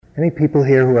Any people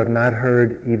here who have not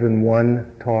heard even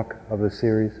one talk of the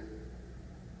series?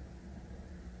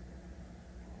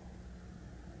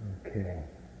 Okay.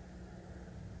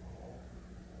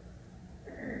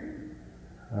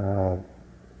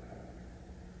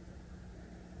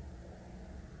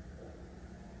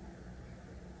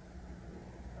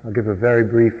 I'll give a very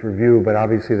brief review, but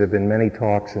obviously there have been many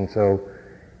talks, and so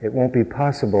it won't be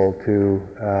possible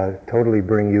to totally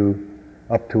bring you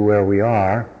up to where we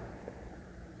are.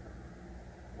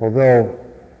 Although,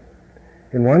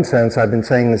 in one sense, I've been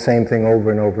saying the same thing over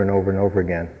and over and over and over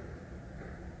again.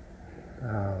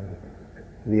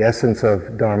 The essence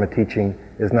of Dharma teaching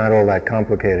is not all that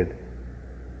complicated.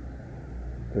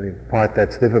 The part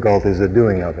that's difficult is the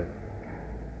doing of it.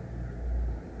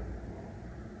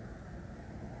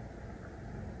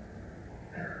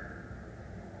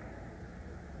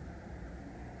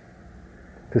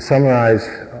 To summarize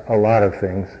a lot of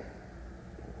things,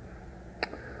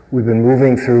 we've been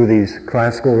moving through these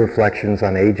classical reflections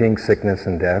on aging, sickness,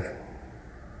 and death.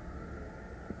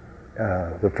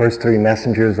 The first three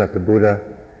messengers that the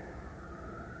Buddha,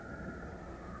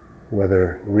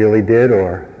 whether really did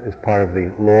or as part of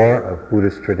the lore of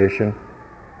Buddhist tradition,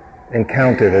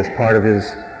 encountered as part of his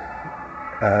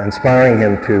inspiring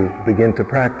him to begin to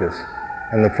practice.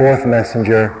 And the fourth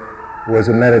messenger was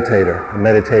a meditator, a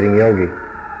meditating yogi.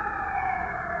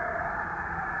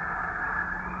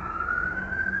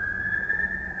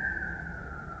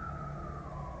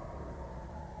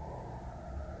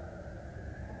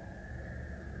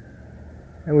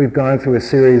 And we've gone through a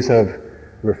series of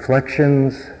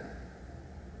reflections,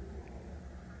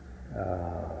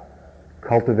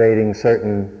 cultivating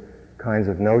certain kinds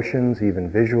of notions, even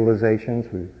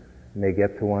visualizations. We may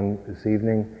get to one this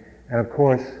evening. And of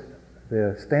course,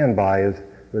 the standby is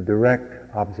the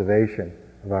direct observation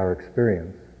of our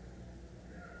experience.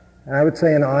 And I would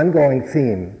say an ongoing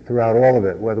theme throughout all of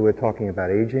it, whether we're talking about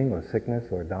aging or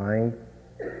sickness or dying,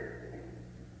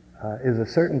 is a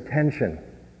certain tension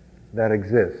that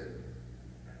exists.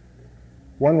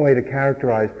 One way to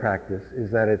characterize practice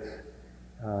is that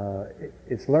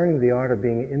it's learning the art of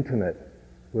being intimate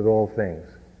with all things.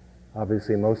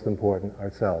 Obviously, most important,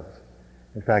 ourselves.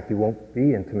 In fact, you won't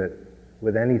be intimate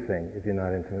with anything if you're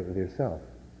not intimate with yourself.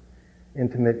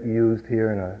 Intimate used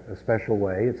here in a special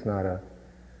way. It's not a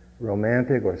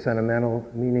romantic or sentimental,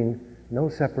 meaning no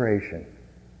separation.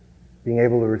 Being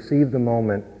able to receive the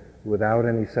moment without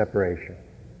any separation.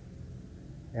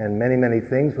 And many, many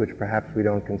things which perhaps we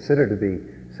don't consider to be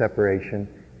separation,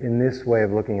 in this way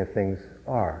of looking at things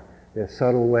are. There are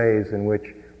subtle ways in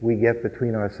which we get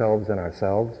between ourselves and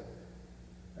ourselves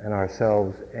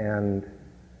and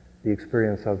the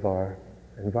experience of our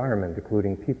environment,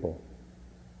 including people.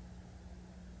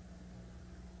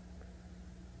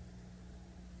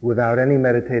 Without any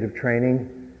meditative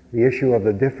training, the issue of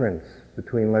the difference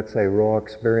between, let's say, raw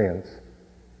experience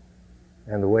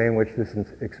and the way in which this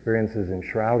experience is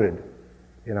enshrouded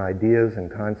in ideas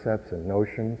and concepts and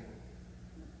notions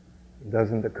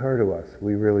doesn't occur to us.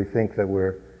 We really think that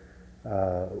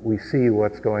we see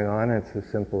what's going on, and it's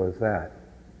as simple as that.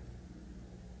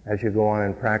 As you go on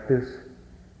in practice,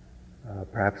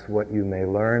 perhaps what you may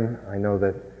learn, I know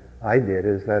that I did,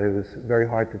 is that it was very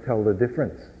hard to tell the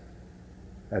difference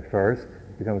at first.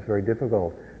 It becomes very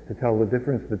difficult to tell the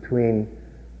difference between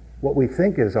what we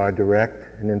think is our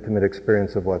direct and intimate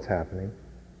experience of what's happening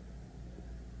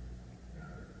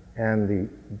and the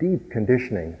deep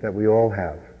conditioning that we all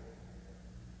have.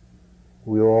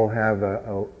 We all have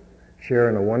share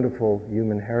in a wonderful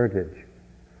human heritage,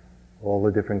 all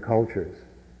the different cultures.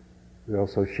 We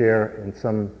also share in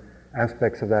some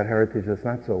aspects of that heritage that's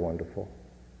not so wonderful.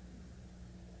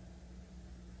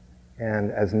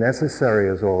 And as necessary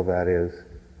as all of that is,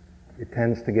 it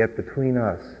tends to get between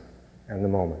us and the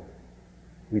moment.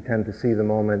 We tend to see the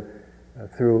moment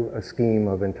through a scheme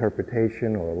of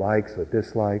interpretation or likes or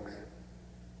dislikes.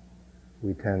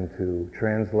 We tend to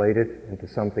translate it into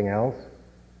something else.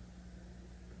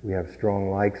 We have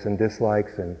strong likes and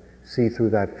dislikes and see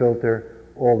through that filter,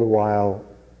 all the while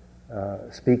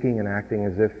speaking and acting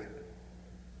as if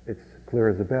it's clear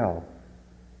as a bell.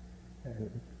 And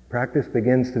practice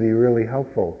begins to be really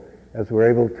helpful as we're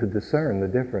able to discern the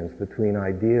difference between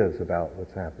ideas about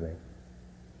what's happening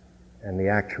and the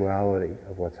actuality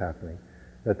of what's happening.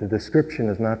 That the description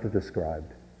is not the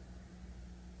described.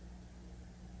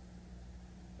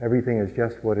 Everything is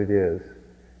just what it is,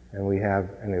 and we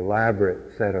have an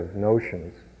elaborate set of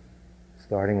notions,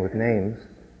 starting with names,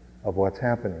 of what's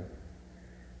happening.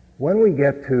 When we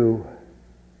get to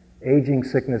aging,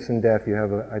 sickness, and death, you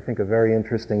have, I think, a very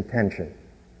interesting tension,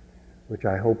 which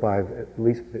I hope I've at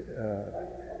least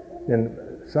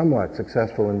been somewhat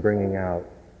successful in bringing out.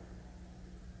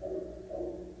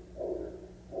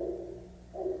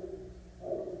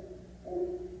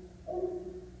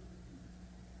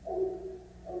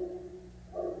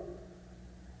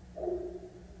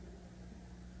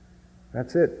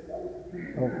 That's it.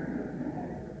 Oh.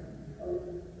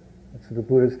 That's what the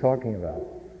Buddha's talking about.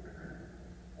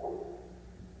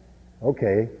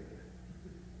 Okay.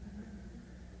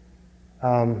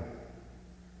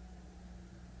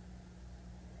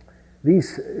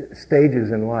 These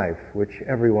stages in life, which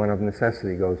everyone of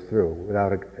necessity goes through,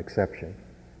 without exception,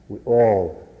 we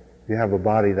all, if you have a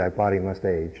body, that body must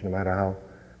age, no matter how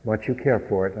much you care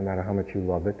for it, no matter how much you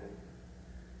love it.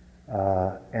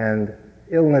 And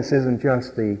illness isn't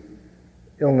just the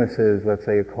illnesses, let's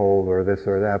say a cold or this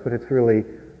or that, but it's really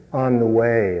on the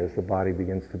way as the body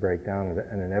begins to break down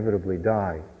and inevitably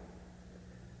die.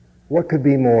 What could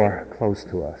be more close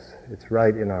to us? It's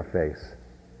right in our face.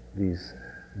 These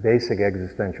basic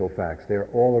existential facts, they're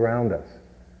all around us.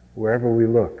 Wherever we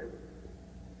look,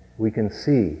 we can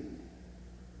see.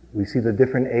 We see the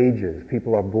different ages.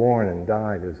 People are born and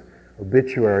die. There's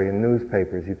obituary in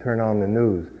newspapers. You turn on the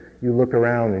news. You look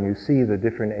around and you see the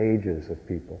different ages of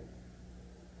people.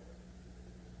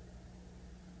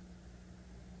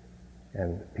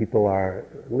 And people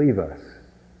leave us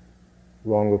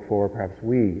long before perhaps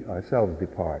we ourselves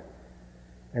depart.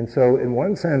 And so in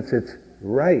one sense it's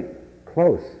right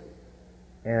close.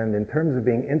 And in terms of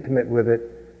being intimate with it,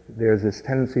 there's this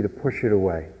tendency to push it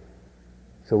away.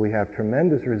 So we have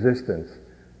tremendous resistance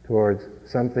towards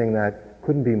something that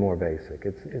couldn't be more basic.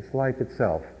 It's life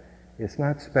itself. It's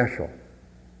not special.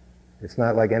 It's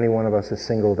not like any one of us is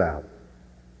singled out.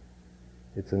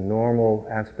 It's a normal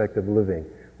aspect of living.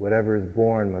 Whatever is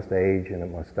born must age and it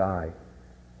must die.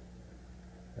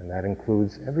 And that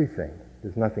includes everything.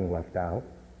 There's nothing left out.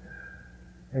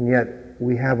 And yet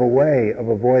we have a way of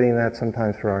avoiding that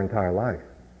sometimes for our entire life.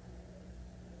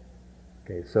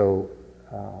 Okay, so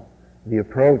the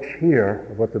approach here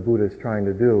of what the Buddha is trying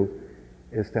to do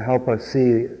is to help us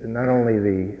see not only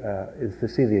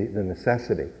the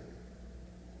necessity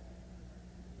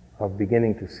of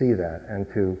beginning to see that and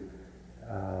to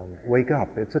wake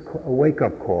up. It's a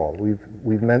wake-up call.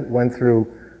 Went through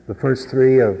the first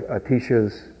three of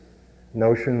Atisha's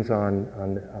notions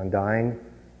on dying,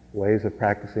 ways of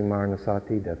practicing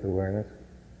Maranasati, death awareness.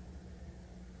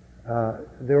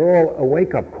 They're all a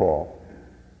wake-up call.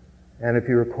 And if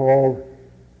you recall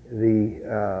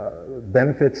the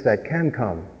benefits that can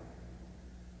come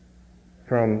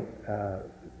from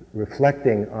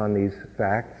reflecting on these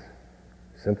facts,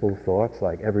 simple thoughts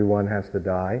like everyone has to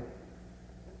die,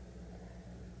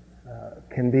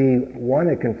 can be, one,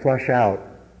 it can flush out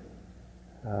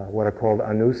what are called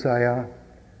anusaya,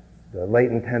 the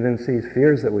latent tendencies,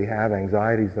 fears that we have,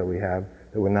 anxieties that we have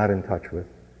that we're not in touch with,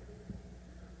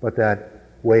 but that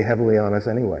weigh heavily on us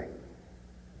anyway.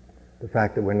 The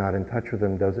fact that we're not in touch with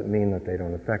them doesn't mean that they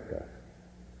don't affect us.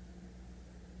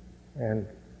 And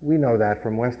we know that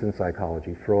from Western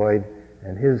psychology. Freud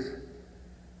and his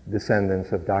descendants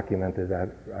have documented that,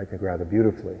 I think, rather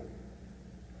beautifully.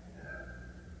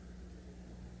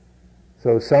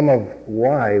 So some of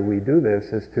why we do this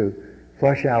is to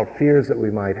flush out fears that we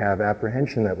might have,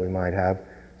 apprehension that we might have,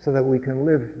 so that we can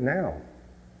live now.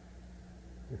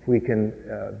 If we can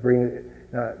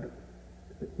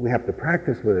we have to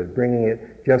practice with it. Bringing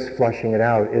it, just flushing it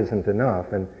out isn't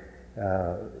enough. And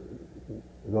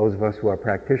those of us who are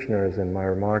practitioners, and my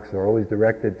remarks are always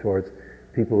directed towards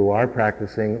people who are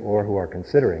practicing or who are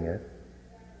considering it.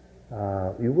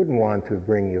 You wouldn't want to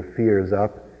bring your fears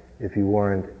up if you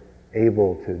weren't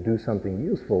able to do something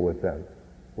useful with them.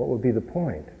 What would be the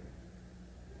point?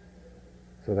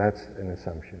 So that's an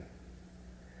assumption.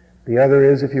 The other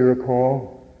is, if you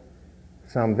recall,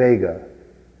 samvega,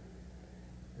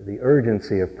 the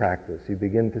urgency of practice. You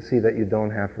begin to see that you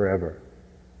don't have forever.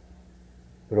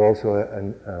 But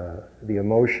also the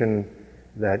emotion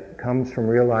that comes from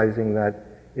realizing that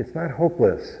it's not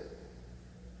hopeless.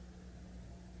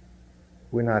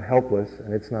 We're not helpless,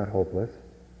 and it's not hopeless.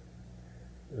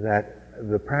 That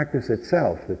the practice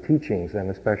itself, the teachings, and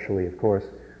especially, of course,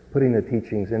 putting the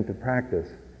teachings into practice,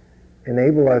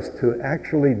 enable us to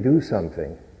actually do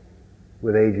something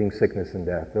with aging, sickness, and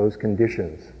death, those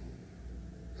conditions,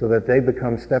 so that they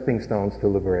become stepping stones to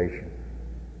liberation.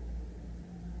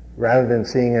 Rather than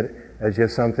seeing it as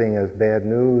just something as bad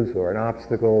news or an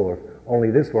obstacle, or only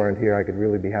this weren't here, I could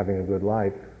really be having a good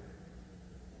life.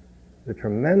 The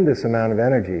tremendous amount of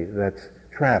energy that's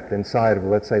trapped inside of,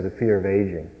 let's say, the fear of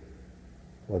aging,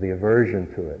 or the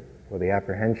aversion to it, or the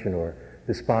apprehension or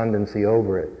despondency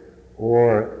over it,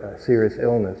 or serious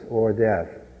illness or death.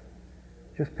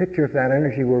 just picture if that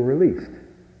energy were released,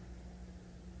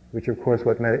 which of course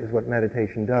is what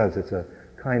meditation does. It's a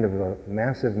kind of a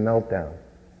massive meltdown.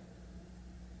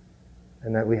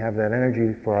 And that we have that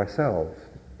energy for ourselves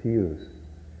to use.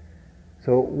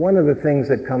 So one of the things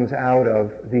that comes out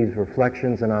of these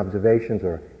reflections and observations,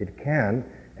 or it can,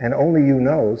 and only you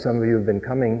know, some of you have been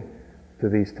coming to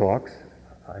these talks,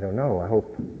 I don't know, I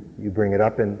hope you bring it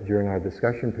up during our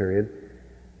discussion period.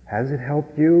 Has it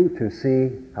helped you to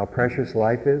see how precious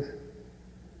life is?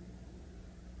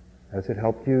 Has it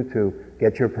helped you to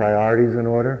get your priorities in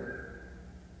order?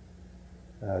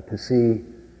 To see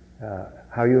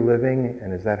how you're living,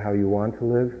 and is that how you want to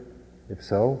live? If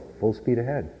so, full speed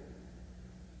ahead.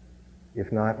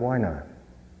 If not, why not?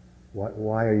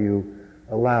 Why are you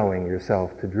allowing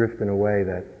yourself to drift in a way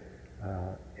that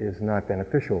is not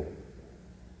beneficial?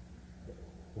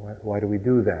 Why do we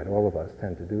do that? All of us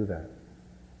tend to do that.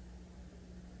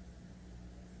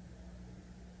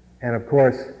 And of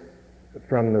course,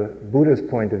 from the Buddha's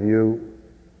point of view,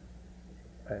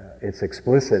 it's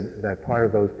explicit that part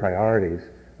of those priorities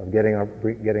of getting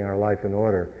our life in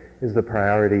order is the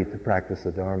priority to practice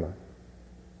the Dharma.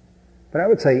 But I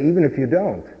would say even if you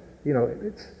don't,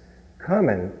 it's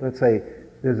common. Let's say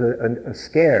there's a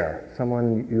scare.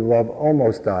 Someone you love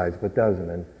almost dies but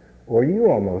doesn't, or you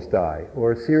almost die,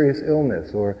 or a serious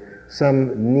illness, or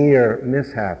some near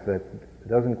mishap that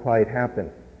doesn't quite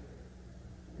happen.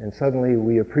 And suddenly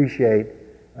we appreciate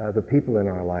the people in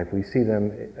our life. We see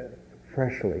them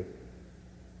freshly.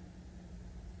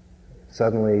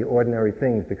 Suddenly ordinary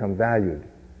things become valued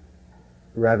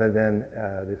rather than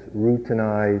this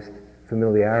routinized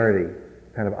familiarity,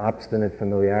 kind of obstinate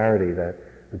familiarity that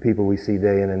the people we see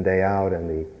day in and day out and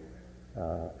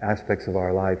the aspects of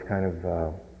our life kind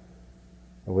of,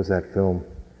 what was that film?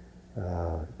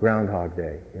 Groundhog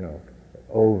Day,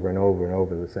 over and over and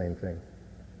over the same thing.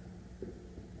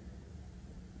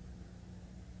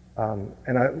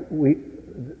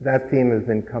 That theme has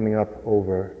been coming up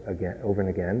over and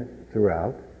again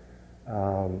throughout,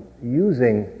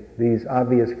 using these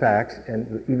obvious facts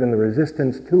and even the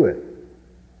resistance to it,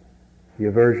 the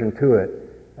aversion to it,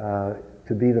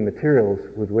 to be the materials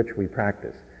with which we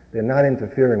practice. They're not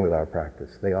interfering with our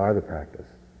practice. They are the practice.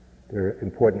 They're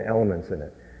important elements in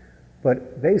it.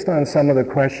 But based on some of the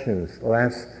questions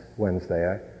last Wednesday,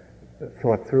 I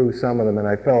thought through some of them and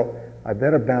I felt I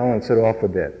better balance it off a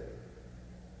bit.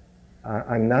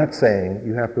 I'm not saying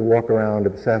you have to walk around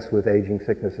obsessed with aging,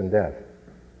 sickness, and death.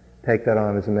 Take that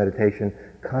on as a meditation,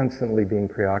 constantly being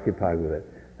preoccupied with it.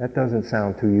 That doesn't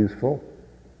sound too useful.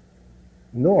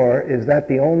 Nor is that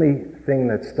the only thing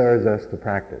that stirs us to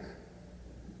practice.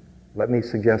 Let me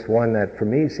suggest one that for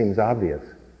me seems obvious.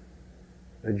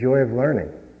 The joy of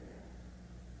learning.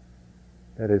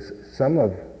 That is some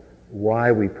of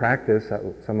why we practice,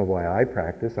 some of why I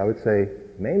practice, I would say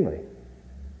mainly.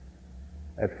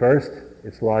 At first,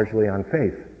 it's largely on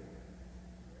faith,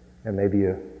 and maybe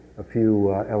a few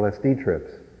LSD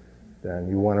trips. Then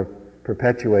you want to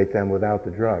perpetuate them without the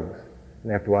drugs.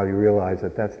 And after a while you realize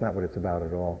that that's not what it's about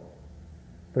at all.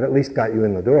 But at least got you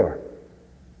in the door.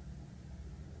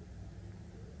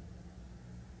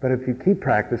 But if you keep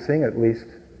practicing, at least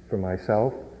for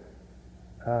myself,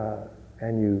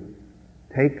 and you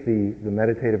take the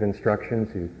meditative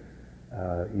instructions,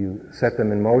 you set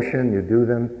them in motion, you do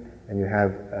them, and you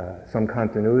have some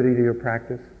continuity to your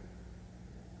practice,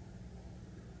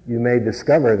 you may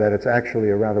discover that it's actually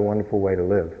a rather wonderful way to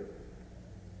live.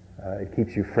 It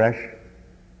keeps you fresh.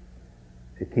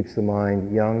 It keeps the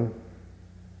mind young.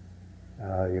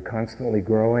 You're constantly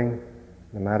growing,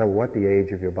 no matter what the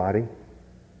age of your body.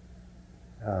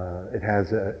 It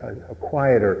has a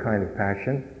quieter kind of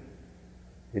passion.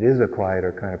 It is a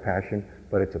quieter kind of passion,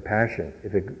 but it's a passion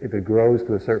if it grows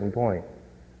to a certain point.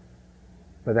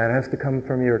 But that has to come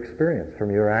from your experience,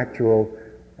 from your actual,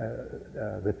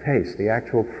 the taste, the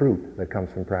actual fruit that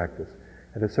comes from practice.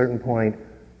 At a certain point,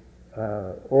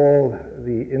 all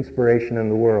the inspiration in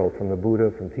the world, from the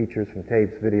Buddha, from teachers, from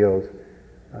tapes, videos,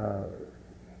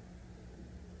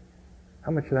 how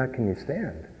much of that can you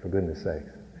stand, for goodness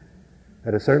sakes?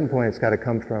 At a certain point, it's got to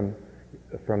come from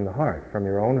the heart, from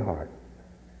your own heart.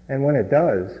 And when it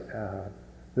does,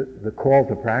 the call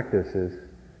to practice is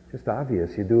just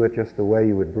obvious. You do it just the way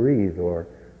you would breathe or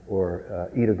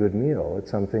eat a good meal. It's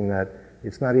something that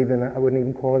it's not even, I wouldn't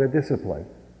even call it a discipline.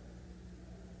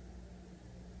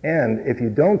 And if you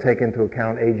don't take into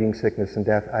account aging, sickness, and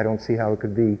death, I don't see how it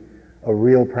could be a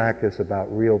real practice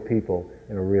about real people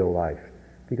in a real life.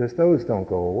 Because those don't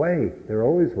go away. They're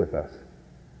always with us.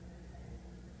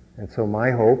 And so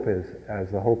my hope is,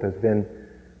 as the hope has been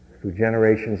through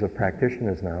generations of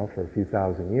practitioners now for a few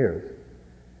thousand years,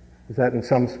 is that in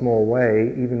some small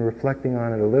way, even reflecting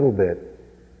on it a little bit,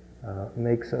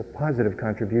 makes a positive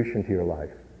contribution to your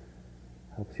life.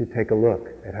 Helps you take a look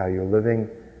at how you're living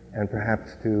and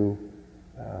perhaps to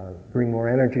bring more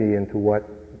energy into what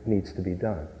needs to be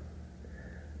done.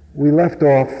 We left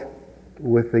off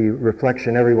with the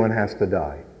reflection, everyone has to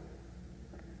die.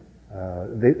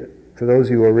 For those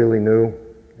of you who are really new,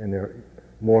 and there are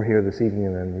more here this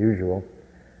evening than usual,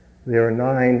 there are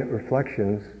 9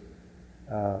 reflections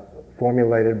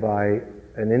formulated by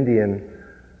an Indian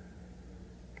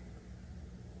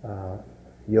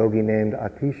yogi named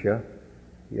Atisha.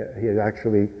 He is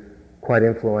actually quite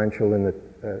influential in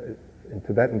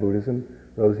Tibetan Buddhism.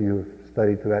 Those of you who have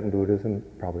studied Tibetan Buddhism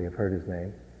probably have heard his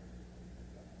name.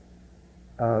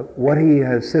 What he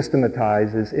has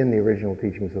systematized is in the original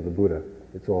teachings of the Buddha.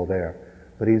 It's all there.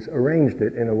 But he's arranged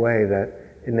it in a way that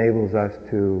enables us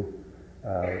to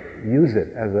use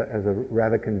it as a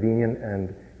rather convenient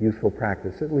and useful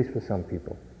practice, at least for some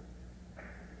people.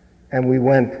 And we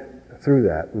went through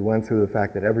that. We went through the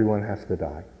fact that everyone has to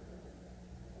die.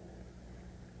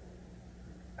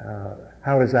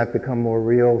 How does that become more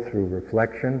real? Through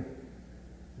reflection.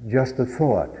 Just a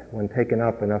thought, when taken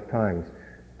up enough times,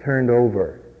 turned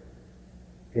over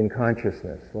in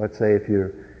consciousness. Let's say if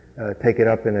you take it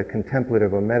up in a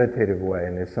contemplative or meditative way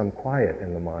and there's some quiet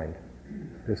in the mind,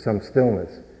 there's some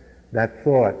stillness, that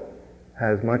thought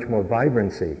has much more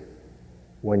vibrancy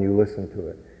when you listen to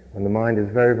it. When the mind is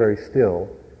very, very still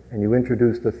and you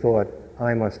introduce the thought,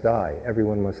 I must die,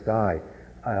 everyone must die,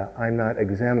 I'm not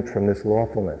exempt from this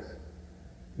lawfulness.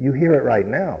 You hear it right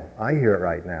now. I hear it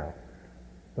right now.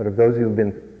 But of those who've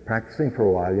been practicing for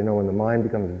a while, you know when the mind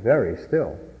becomes very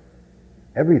still,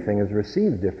 everything is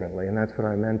received differently, and that's what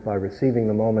I meant by receiving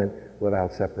the moment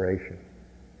without separation.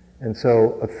 And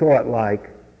so a thought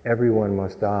like, everyone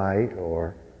must die,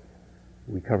 or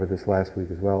we covered this last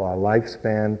week as well, our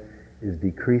lifespan is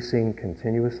decreasing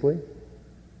continuously,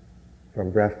 from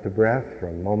breath to breath,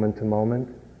 from moment to moment,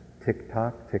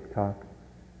 tick-tock, tick-tock.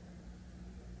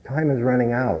 Time is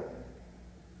running out.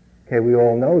 Okay, we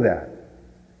all know that.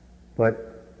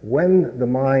 But when the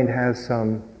mind has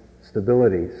some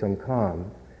stability, some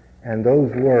calm, and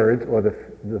those words, or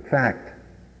the fact,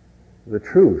 the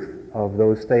truth of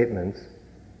those statements,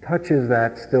 touches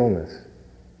that stillness,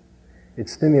 it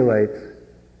stimulates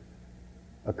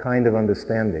a kind of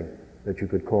understanding that you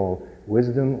could call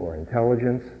wisdom or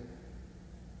intelligence,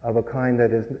 of a kind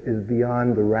that is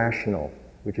beyond the rational,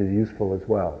 which is useful as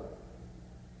well.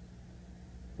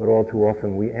 But all too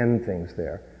often we end things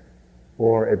there,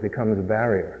 or it becomes a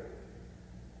barrier.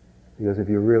 Because if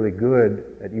you're really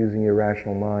good at using your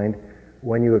rational mind,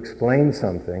 when you explain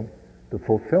something, the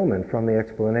fulfillment from the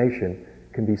explanation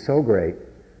can be so great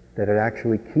that it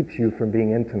actually keeps you from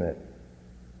being intimate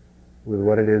with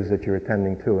what it is that you're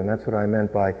attending to. And that's what I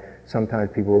meant by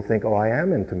sometimes people will think, oh, I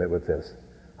am intimate with this.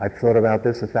 I've thought about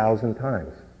this 1,000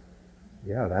 times.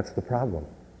 Yeah, that's the problem.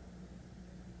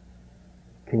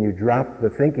 Can you drop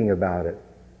the thinking about it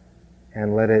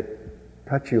and let it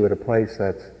touch you at a place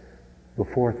that's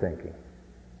before thinking?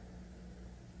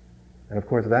 And of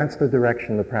course, that's the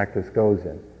direction the practice goes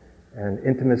in. And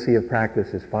intimacy of practice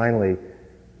is finally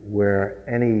where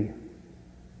any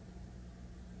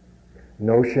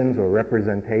notions or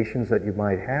representations that you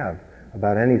might have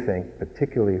about anything,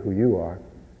 particularly who you are,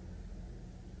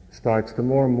 starts to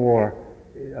more and more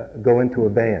go into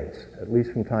abeyance, at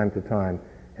least from time to time,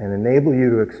 and enable you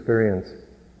to experience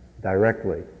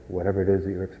directly whatever it is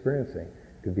that you're experiencing.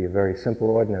 It could be a very simple,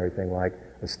 ordinary thing like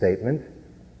a statement,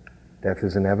 death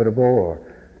is inevitable, or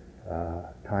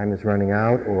time is running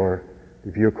out, or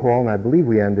if you recall, and I believe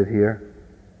we ended here,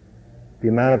 the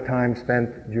amount of time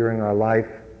spent during our life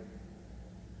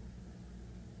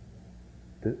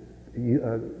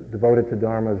devoted to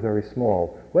Dharma is very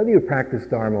small. Whether you practice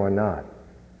Dharma or not,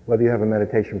 whether you have a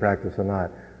meditation practice or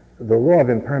not, the law of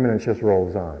impermanence just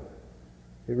rolls on.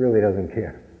 It really doesn't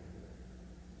care.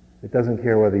 It doesn't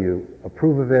care whether you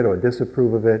approve of it or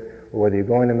disapprove of it, or whether you're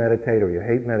going to meditate or you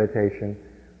hate meditation.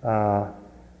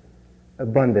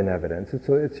 Abundant evidence.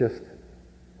 It's just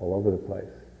all over the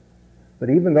place. But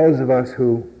even those of us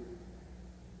who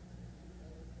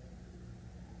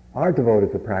are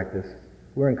devoted to practice,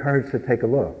 we're encouraged to take a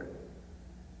look.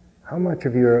 How much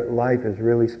of your life is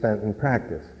really spent in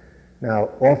practice? Now,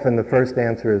 often the first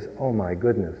answer is, oh my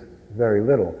goodness, very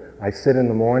little. I sit in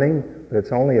the morning, but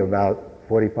it's only about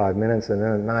 45 minutes, and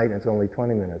then at night it's only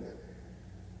 20 minutes.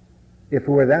 If it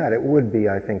were that, it would be,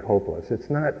 I think, hopeless. It's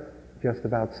not just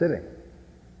about sitting.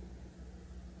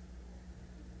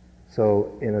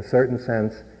 So, in a certain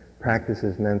sense, practice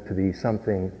is meant to be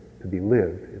something to be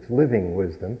lived. It's living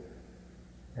wisdom.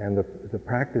 And the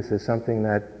practice is something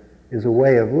that is a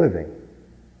way of living.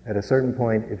 At a certain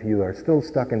point, if you are still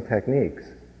stuck in techniques,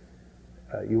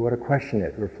 you ought to question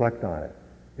it, reflect on it.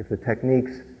 If the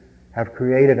techniques have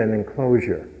created an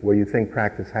enclosure where you think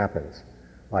practice happens,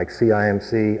 like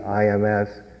CIMC,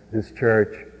 IMS, this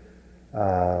church,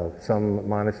 some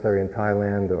monastery in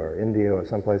Thailand or India or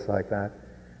someplace like that,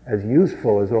 as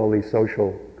useful as all these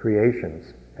social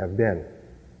creations have been,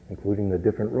 including the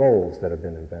different roles that have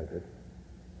been invented,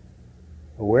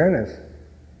 awareness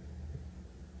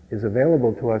is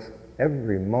available to us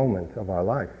every moment of our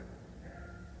life.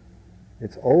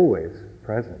 It's always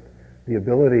present. The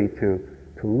ability to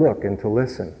look and to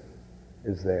listen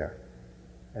is there.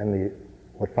 And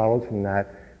what follows from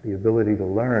that, the ability to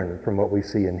learn from what we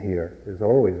see and hear, is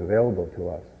always available to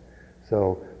us.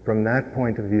 So from that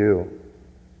point of view,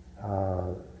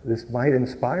 this might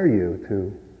inspire you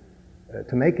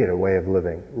to make it a way of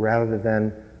living, rather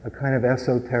than a kind of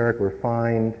esoteric,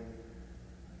 refined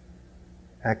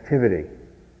activity,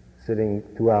 sitting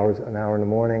 2 hours, an hour in the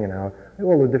morning, an hour,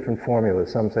 all the different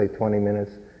formulas. Some say 20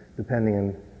 minutes, depending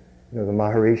on, the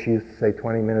Maharishi used to say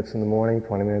 20 minutes in the morning,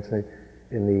 20 minutes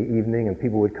in the evening, and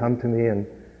people would come to me, and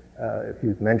if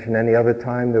you mention any other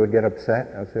time, they would get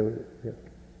upset. I'd say,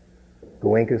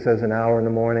 Goenka says an hour in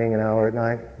the morning, an hour at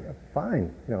night. Yeah,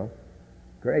 fine,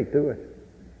 great, do it.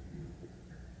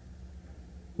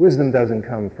 Wisdom doesn't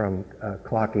come from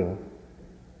clocking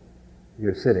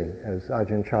your sitting. As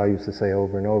Ajahn Chah used to say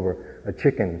over and over, a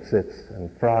chicken sits and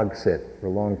frogs sit for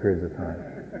long periods of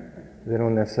time. They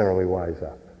don't necessarily wise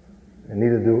up. And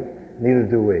neither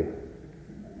do we.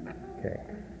 Okay.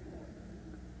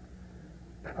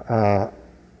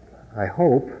 I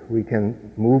hope we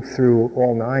can move through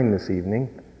all 9 this evening.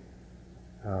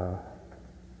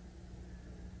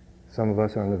 Some of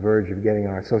us are on the verge of getting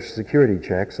our Social Security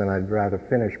checks, and I'd rather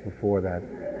finish before that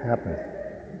happens.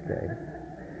 Okay.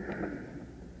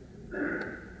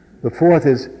 The fourth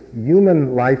is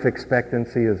human life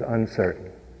expectancy is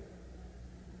uncertain.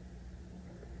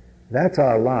 That's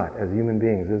our lot as human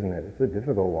beings, isn't it? It's a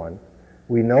difficult one.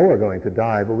 We know we're going to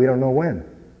die, but we don't know when.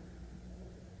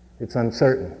 It's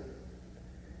uncertain.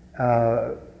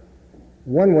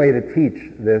 One way to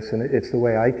teach this, and it's the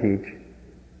way I teach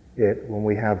it when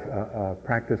we have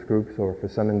practice groups or for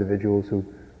some individuals who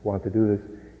want to do this,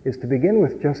 is to begin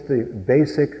with just the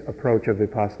basic approach of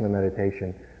Vipassana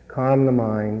meditation. Calm the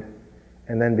mind,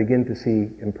 and then begin to see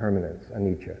impermanence,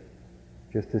 anicca.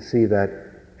 Just to see that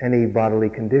any bodily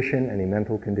condition, any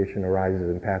mental condition arises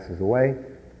and passes away,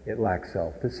 it lacks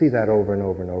self. To see that over and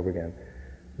over and over again.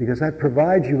 Because that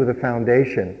provides you with a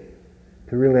foundation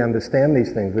to really understand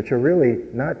these things, which are really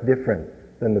not different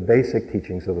than the basic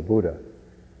teachings of the Buddha.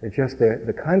 It's just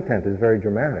the content is very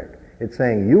dramatic. It's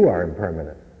saying you are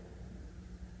impermanent.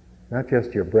 Not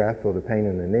just your breath or the pain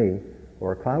in the knee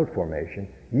or a cloud formation.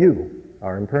 You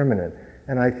are impermanent.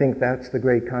 And I think that's the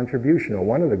great contribution, or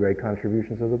one of the great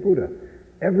contributions of the Buddha.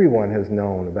 Everyone has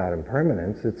known about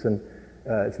impermanence. It's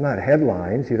not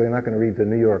headlines. You're not going to read the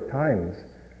New York Times.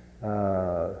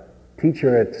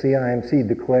 Teacher at CIMC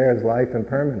declares life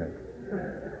impermanent.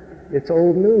 It's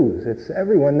old news.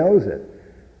 Everyone knows it.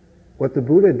 What the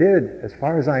Buddha did, as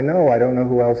far as I know, I don't know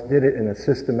who else did it in a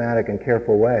systematic and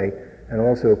careful way, and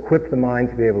also equipped the mind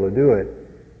to be able to do it.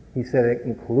 He said it,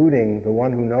 including the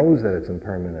one who knows that it's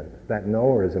impermanent. That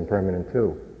knower is impermanent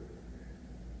too.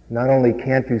 Not only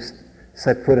can't you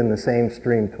set foot in the same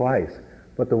stream twice,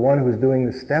 but the one who's doing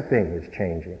the stepping is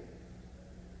changing.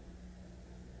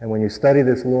 And when you study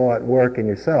this law at work in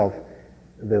yourself,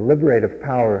 the liberative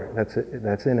power that's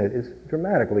in it is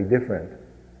dramatically different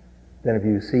than if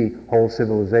you see whole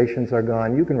civilizations are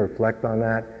gone. You can reflect on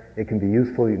that. It can be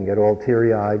useful. You can get all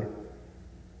teary-eyed,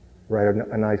 write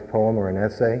a nice poem or an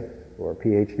essay or a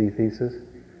PhD thesis.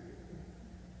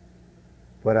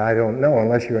 But I don't know,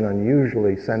 unless you're an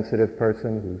unusually sensitive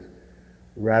person who's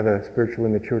rather spiritually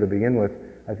mature to begin with,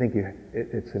 I think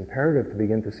it's imperative to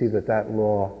begin to see that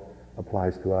law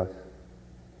applies to us.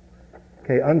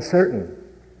 Okay, uncertain.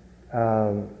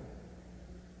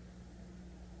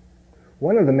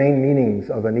 One of the main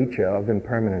meanings of anicca, of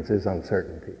impermanence, is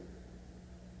uncertainty.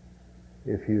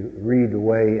 If you read the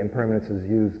way impermanence is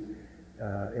used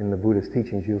in the Buddhist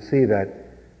teachings, you'll see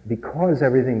that because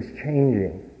everything's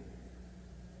changing,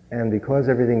 and because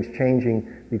everything's changing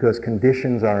because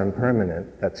conditions are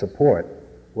impermanent that support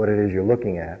what it is you're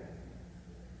looking at,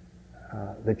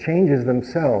 the changes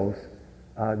themselves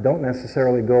don't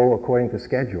necessarily go according to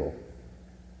schedule,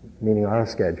 meaning our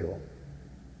schedule.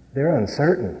 They're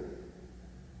uncertain.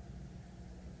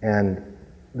 And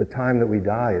the time that we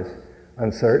die is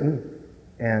uncertain,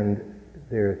 and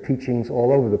there are teachings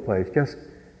all over the place. Just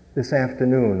This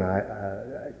afternoon,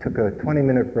 I took a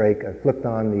 20-minute break. I flipped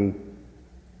on the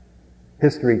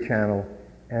History Channel,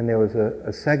 and there was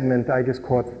a segment, I just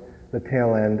caught the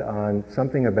tail end on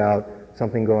something about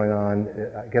something going on,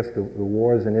 I guess the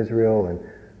wars in Israel and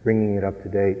bringing it up to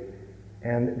date.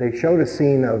 And they showed a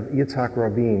scene of Yitzhak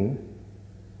Rabin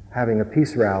having a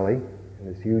peace rally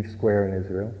in this huge square in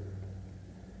Israel.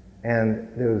 And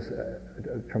there was a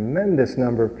tremendous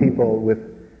number of people with,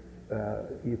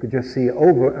 you could just see an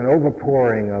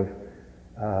overpouring of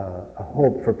a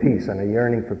hope for peace and a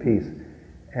yearning for peace.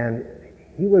 And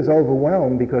he was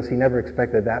overwhelmed because he never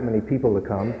expected that many people to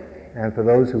come, and for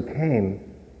those who came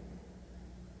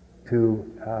to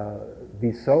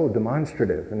be so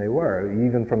demonstrative, and they were,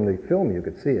 even from the film you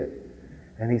could see it.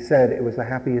 And he said it was the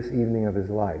happiest evening of his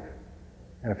life.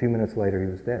 And a few minutes later he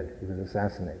was dead. He was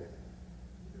assassinated.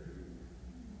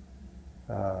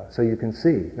 So you can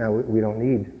see, now we don't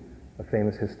need a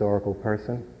famous historical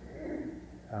person,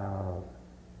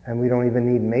 and we don't even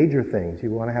need major things.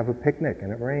 You want to have a picnic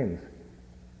and it rains.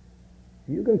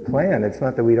 You can plan. It's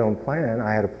not that we don't plan.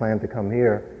 I had a plan to come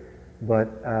here,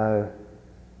 but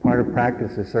part of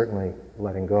practice is certainly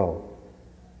letting go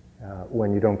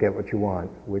when you don't get what you want,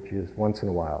 which is once in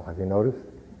a while. Have you noticed?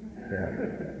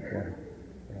 Yeah.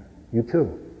 You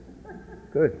too.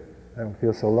 Good. I don't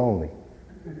feel so lonely.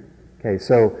 Okay,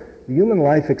 so the human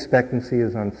life expectancy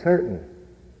is uncertain.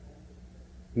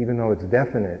 Even though it's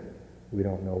definite, we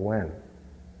don't know when.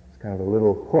 It's kind of a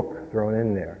little hook thrown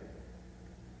in there.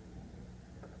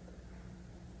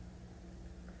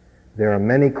 There are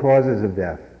many causes of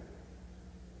death.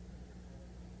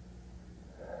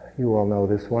 You all know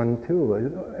this one too.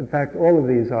 In fact, all of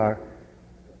these are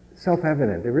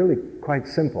self-evident. They're really quite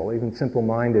simple, even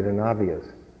simple-minded and obvious.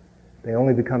 They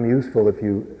only become useful if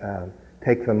you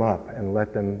take them up and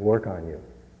let them work on you.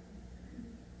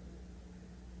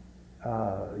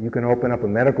 You can open up a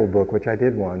medical book, which I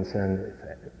did once, and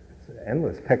it's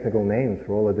endless technical names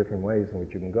for all the different ways in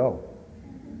which you can go.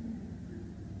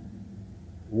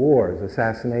 Wars,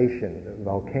 assassination,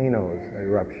 volcanoes,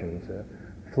 eruptions,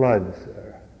 floods,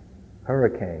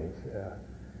 hurricanes,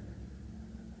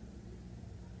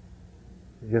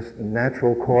 just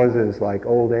natural causes like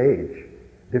old age,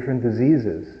 different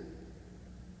diseases,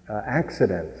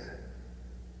 accidents.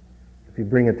 If you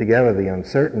bring it together, the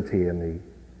uncertainty and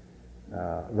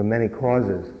the many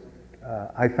causes.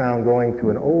 I found going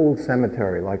to an old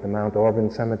cemetery like the Mount Auburn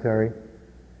Cemetery,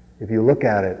 if you look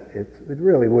at it, it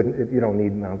really wouldn't, you don't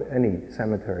need any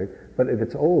cemetery, but if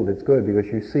it's old, it's good because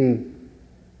you see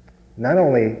not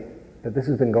only that this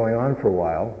has been going on for a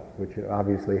while, which it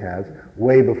obviously has,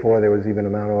 way before there was even a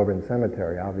Mount Auburn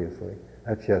Cemetery, obviously.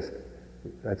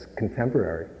 That's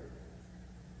contemporary.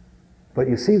 But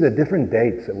you see the different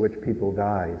dates at which people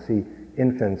die. You see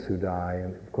infants who die,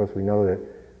 and of course we know that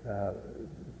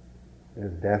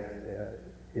there's death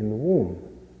in the womb.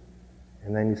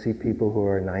 And then you see people who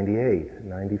are 98,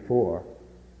 94,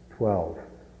 12,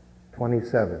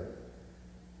 27,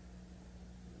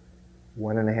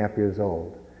 1.5 years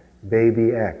old,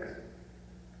 baby X.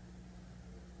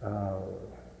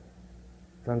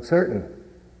 It's uncertain.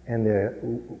 And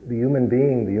the human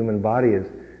being, the human body is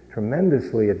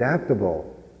tremendously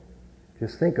adaptable.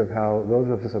 Just think of how those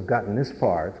of us have gotten this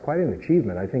far. It's quite an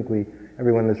achievement. I think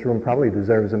everyone in this room probably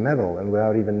deserves a medal, and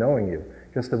without even knowing you,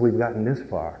 just that we've gotten this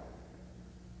far.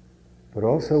 But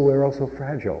also, we're also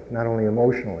fragile, not only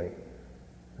emotionally.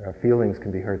 Our feelings can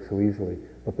be hurt so easily,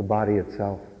 but the body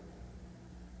itself.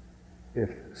 If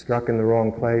struck in the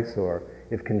wrong place, or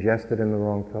if congested in the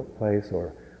wrong place,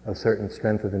 or a certain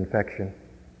strength of infection,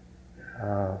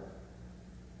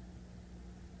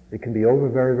 it can be over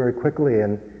very, very quickly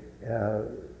and in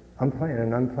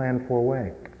an unplanned for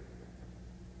way.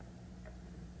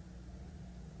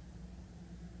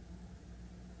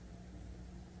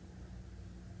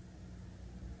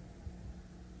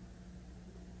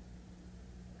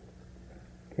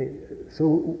 Okay,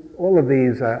 so all of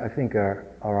these, I think, are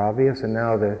obvious, and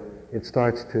now it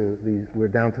starts to, we're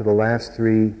down to the last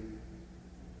three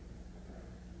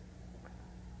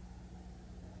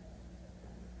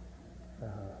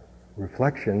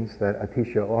reflections that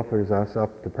Atisha offers us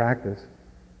up to practice.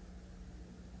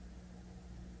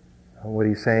 What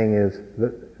he's saying is,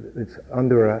 it's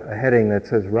under a heading that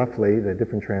says roughly, the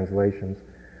different translations,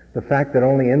 the fact that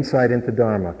only insight into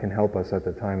Dharma can help us at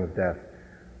the time of death.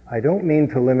 I don't mean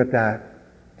to limit that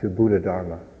to Buddha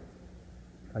Dharma.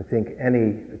 I think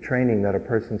any training that a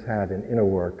person's had in inner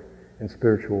work, in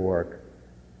spiritual work,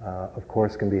 of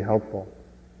course can be helpful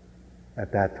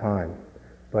at that time.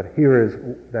 But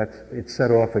it's set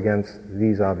off against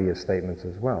these obvious statements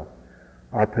as well.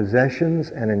 Our possessions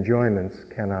and enjoyments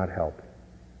cannot help.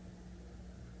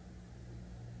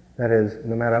 That is,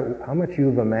 no matter how much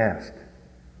you've amassed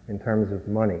in terms of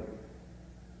money,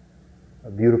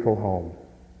 a beautiful home,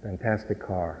 fantastic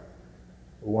car,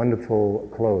 wonderful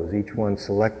clothes, each one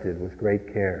selected with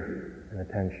great care and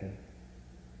attention,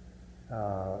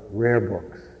 rare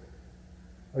books.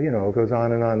 Well, it goes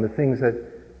on and on. The things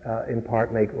that in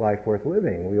part make life worth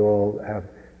living. We all have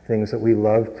things that we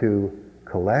love to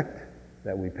collect,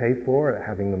 that we pay for,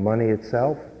 having the money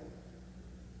itself.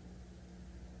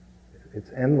 It's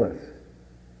endless.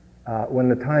 When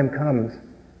the time comes,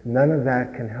 none of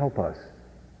that can help us.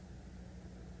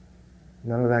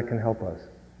 None of that can help us.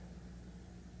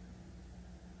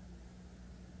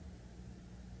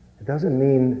 It doesn't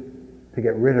mean to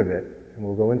get rid of it, and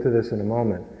we'll go into this in a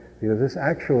moment, because this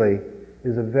actually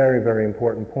is a very, very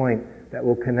important point that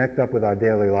will connect up with our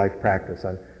daily life practice,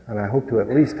 and I hope to at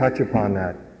least touch upon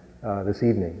that this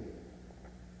evening.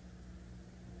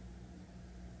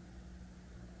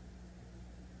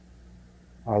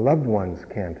 Our loved ones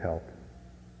can't help.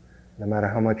 No matter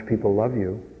how much people love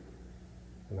you,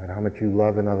 no matter how much you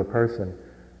love another person,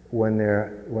 when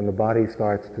the body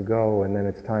starts to go and then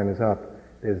its time is up,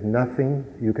 there's nothing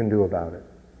you can do about it.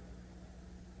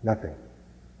 Nothing.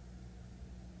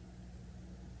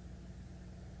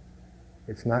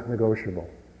 It's not negotiable.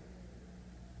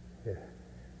 Yeah.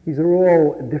 These are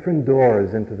all different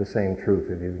doors into the same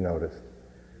truth, if you've noticed.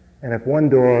 And if one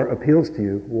door appeals to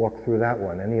you, walk through that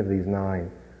one. Any of these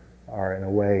 9 are in a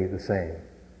way the same.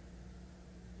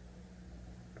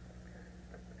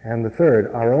 And the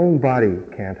third, our own body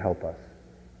can't help us.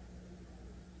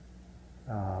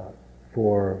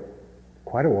 For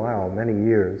quite a while, many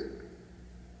years,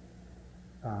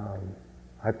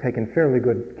 I've taken fairly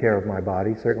good care of my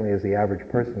body, certainly as the average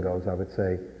person goes, I would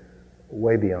say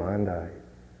way beyond. I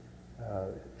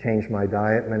changed my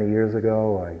diet many years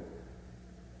ago. I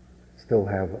still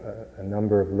have a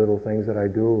number of little things that I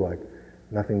do, like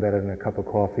nothing better than a cup of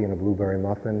coffee and a blueberry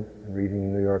muffin and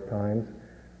reading the New York Times.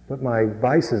 But my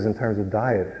vices in terms of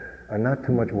diet are not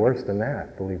too much worse than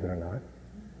that, believe it or not.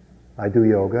 I do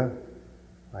yoga.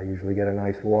 I usually get a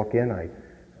nice walk in. I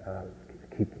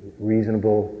keep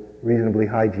reasonably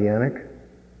hygienic.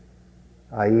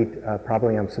 I eat,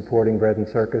 probably I'm supporting bread and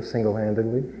circus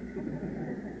single-handedly,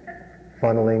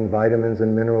 funneling vitamins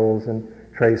and minerals and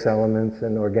trace elements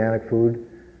and organic food,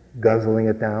 guzzling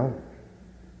it down.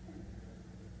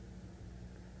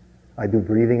 I do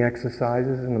breathing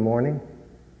exercises in the morning.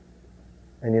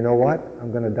 And you know what?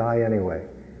 I'm going to die anyway.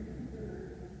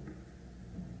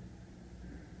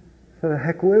 So the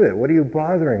heck with it. What are you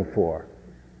bothering for?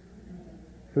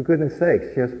 For goodness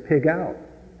sakes, just pig out.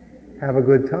 Have a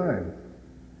good time.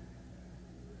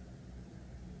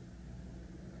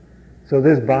 So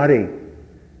this body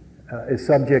is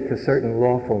subject to certain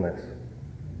lawfulness,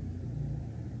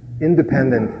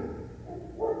 independent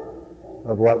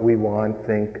of what we want,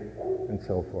 think, and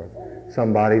so forth.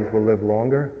 Some bodies will live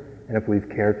longer, and if we've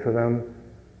cared for them,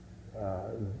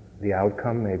 the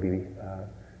outcome may be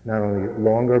not only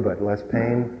longer but less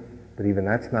pain, but even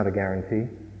that's not a guarantee.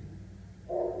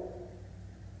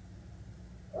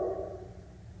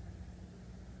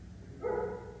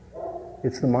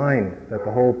 It's the mind that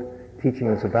the whole teaching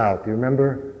is about. Do you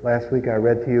remember last week I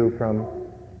read to you from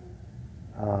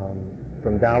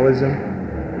Taoism?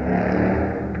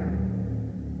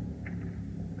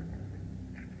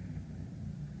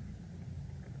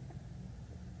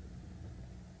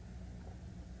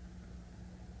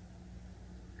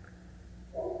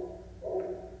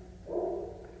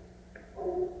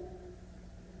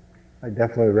 I'd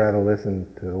definitely rather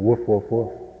listen to woof, woof,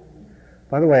 woof.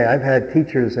 By the way, I've had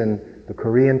teachers in the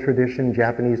Korean tradition,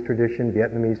 Japanese tradition,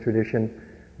 Vietnamese tradition,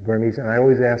 Burmese, and I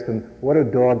always ask them, what do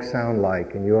dogs sound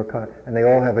like in your country? And they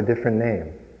all have a different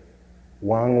name.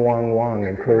 Wang, wang, wang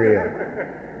in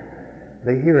Korea.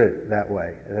 They hear it that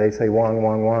way. They say wang,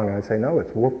 wang, wang, and I say, no,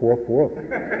 it's woof, woof, woof.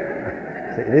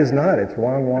 I say, it is not, it's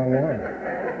wang, wang, wang.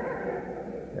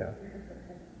 Yeah.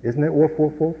 Isn't it woof,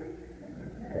 woof, woof?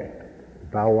 Okay.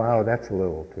 Bow wow, that's a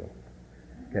little too.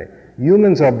 Okay.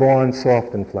 Humans are born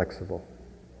soft and flexible.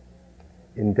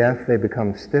 In death, they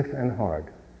become stiff and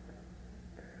hard.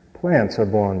 Plants are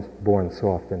born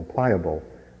soft and pliable.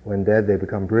 When dead, they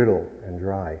become brittle and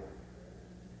dry.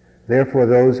 Therefore,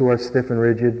 those who are stiff and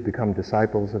rigid become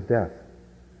disciples of death,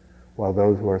 while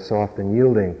those who are soft and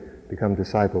yielding become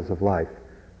disciples of life.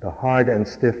 The hard and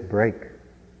stiff break,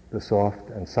 the soft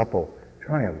and supple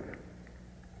triumph.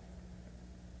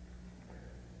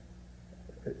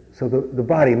 So the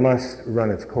body must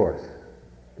run its course.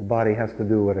 The body has to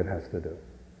do what it has to do.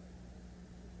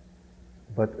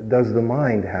 But does the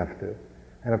mind have to?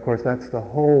 And of course, that's the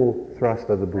whole thrust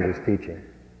of the Buddha's teaching.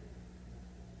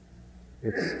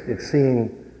 It's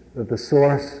seeing that the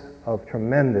source of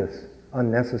tremendous,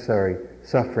 unnecessary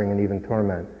suffering and even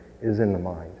torment is in the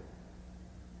mind.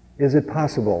 Is it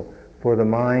possible for the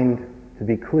mind to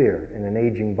be clear in an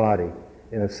aging body,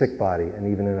 in a sick body,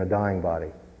 and even in a dying body?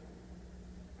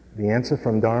 The answer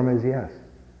from Dharma is yes.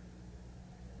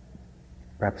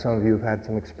 Perhaps some of you have had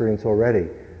some experience already,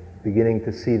 beginning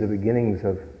to see the beginnings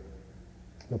of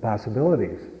the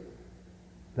possibilities,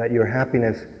 that your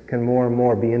happiness can more and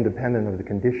more be independent of the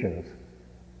conditions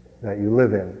that you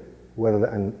live in,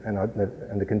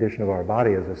 and the condition of our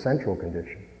body as a central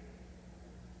condition.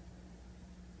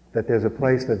 That there's a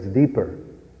place that's deeper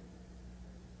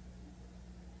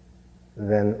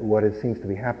than what it seems to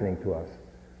be happening to us.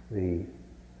 The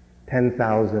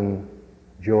 10,000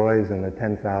 joys and the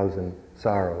 10,000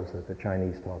 sorrows that the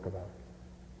Chinese talk about.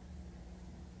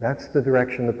 That's the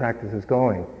direction the practice is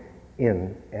going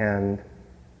in, and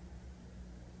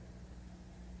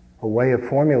a way of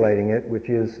formulating it, which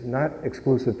is not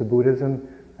exclusive to Buddhism.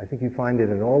 I think you find it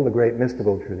in all the great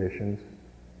mystical traditions.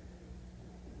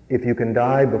 If you can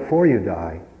die before you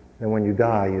die, then when you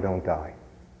die, you don't die.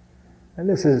 And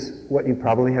this is what you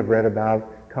probably have read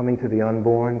about, coming to the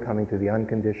unborn, coming to the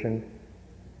unconditioned.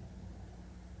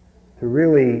 To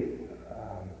really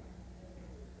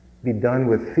be done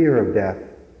with fear of death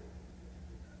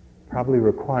probably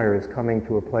requires coming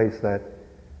to a place that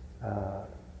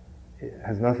it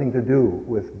has nothing to do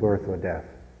with birth or death.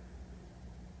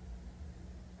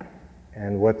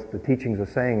 And what the teachings are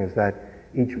saying is that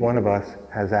each one of us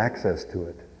has access to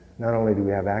it. Not only do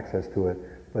we have access to it,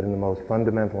 but in the most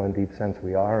fundamental and deep sense,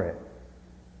 we are it.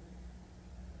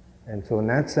 And so in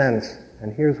that sense,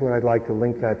 and here's what I'd like to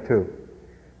link that to.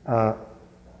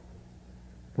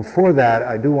 Before that,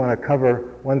 I do want to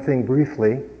cover one thing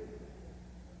briefly.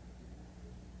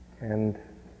 And,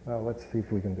 well, let's see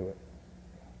if we can do it.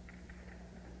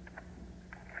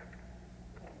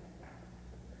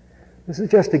 This is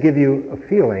just to give you a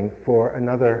feeling for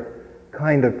another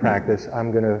kind of practice.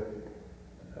 I'm going to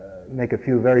make a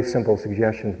few very simple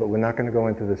suggestions, but we're not going to go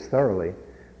into this thoroughly,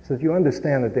 so that you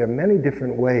understand that there are many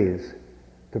different ways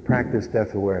to practice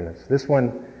death awareness. This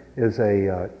one is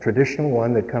a traditional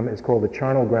one that is called the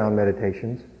Charnel Ground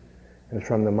Meditations, and it's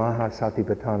from the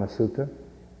Mahasatipatthana Sutta.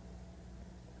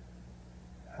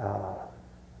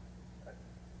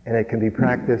 And it can be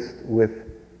practiced with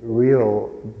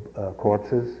real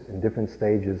corpses in different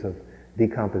stages of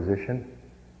decomposition,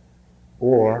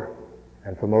 or,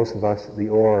 and for most of us, the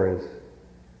or is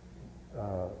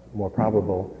more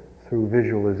probable, through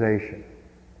visualization.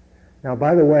 Now,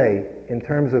 by the way, in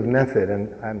terms of method,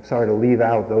 and I'm sorry to leave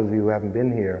out those of you who haven't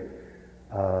been here,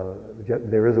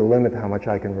 there is a limit to how much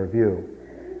I can review.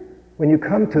 When you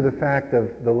come to the fact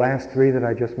of the last three that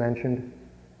I just mentioned,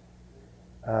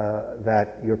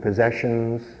 that your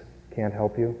possessions can't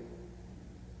help you,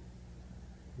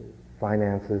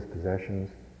 finances,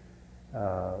 possessions,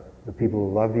 the people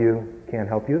who love you can't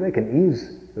help you. They can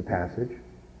ease the passage.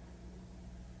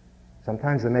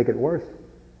 Sometimes they make it worse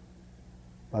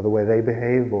by the way they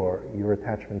behave or your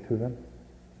attachment to them.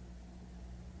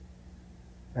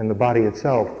 And the body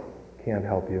itself can't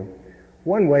help you.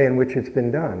 One way in which it's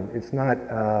been done, it's not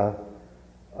a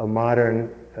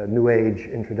modern New Age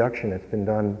introduction. It's been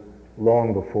done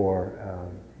long before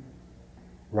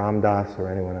Ram Dass or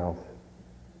anyone else.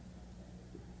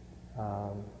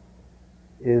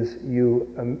 Is you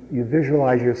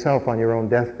visualize yourself on your own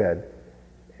deathbed.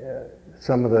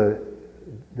 Some of the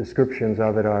descriptions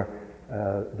of it are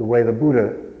the way the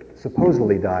Buddha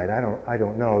supposedly died. I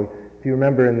don't know. If you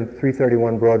remember, in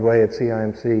 331 Broadway at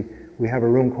CIMC, we have a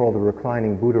room called the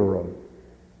Reclining Buddha Room,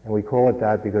 and we call it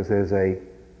that because there's a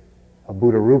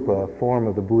Buddha Rupa, a form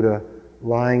of the Buddha,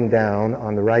 lying down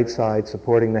on the right side,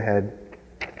 supporting the head,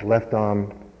 left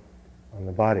arm on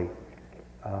the body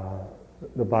of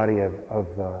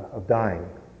dying.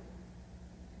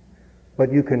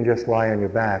 But you can just lie on your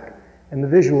back. And the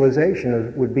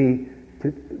visualization would be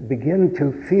to begin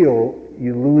to feel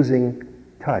you losing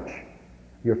touch,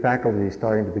 your faculties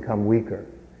starting to become weaker,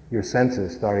 your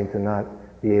senses starting to not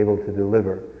be able to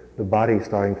deliver, the body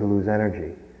starting to lose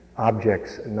energy,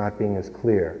 objects not being as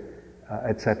clear,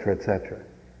 etc., etc.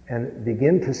 And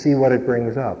begin to see what it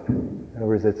brings up. In other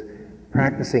words, it's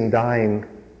practicing dying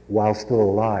while still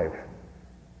alive.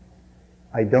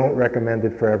 I don't recommend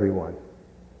it for everyone.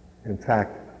 In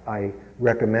fact, I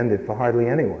recommend it for hardly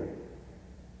anyone.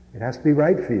 It has to be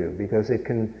right for you, because it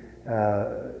can,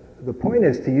 the point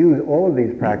is to use all of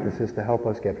these practices to help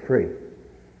us get free.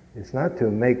 It's not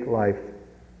to make life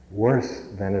worse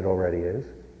than it already is.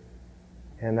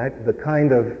 And that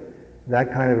kind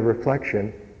of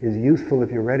reflection is useful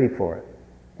if you're ready for it.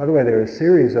 By the way, there are a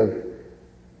series of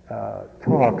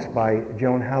talks by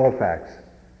Joan Halifax,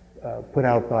 put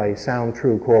out by Sound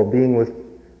True, called Being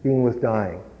with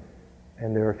Dying.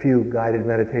 And there are a few guided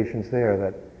meditations there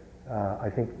that I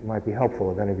think might be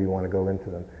helpful if any of you want to go into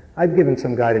them. I've given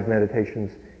some guided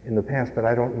meditations in the past, but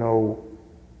I don't know.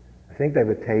 I think they have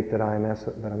a taped at IMS,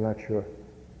 but I'm not sure.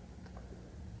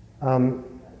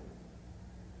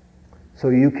 So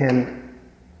you can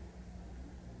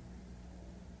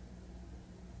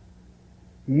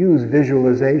use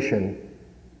visualization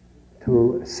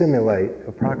to simulate,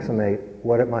 approximate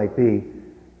what it might be,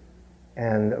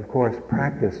 and of course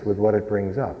practice with what it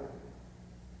brings up.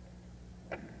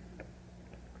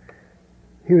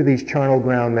 Here are these charnel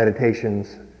ground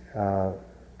meditations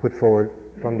put forward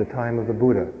from the time of the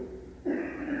Buddha.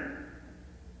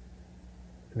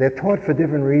 They're taught for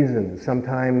different reasons.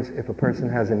 Sometimes if a person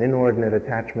has an inordinate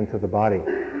attachment to the body,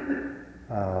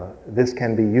 this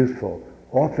can be useful.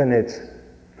 Often it's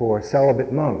for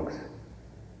celibate monks.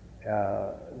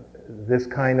 This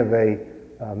kind of a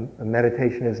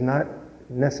meditation is not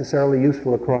necessarily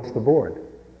useful across the board.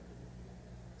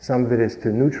 Some of it is to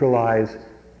neutralize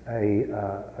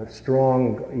a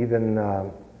strong, even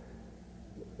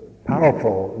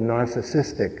powerful,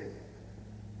 narcissistic,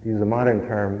 to use a modern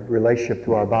term, relationship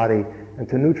to our body, and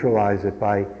to neutralize it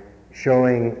by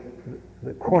showing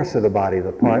the course of the body,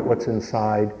 the part, what's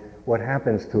inside, what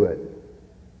happens to it.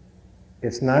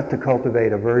 It's not to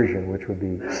cultivate aversion, which would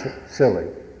be silly.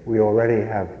 We already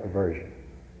have aversion.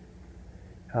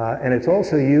 And it's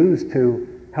also used to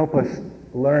help us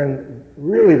learn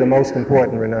really the most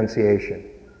important renunciation.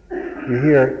 You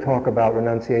hear talk about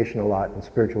renunciation a lot in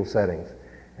spiritual settings.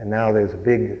 And now there's a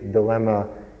big dilemma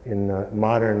in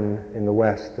the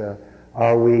West. Do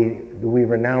we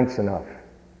renounce enough?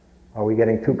 Are we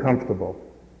getting too comfortable?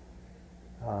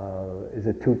 Is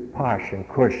it too posh and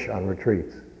cush on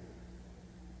retreats?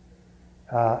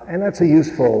 And that's a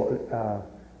useful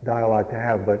dialogue to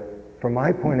have, but from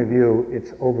my point of view,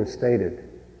 it's overstated.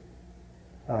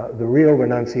 The real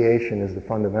renunciation is the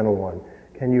fundamental one.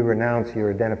 Can you renounce your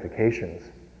identifications?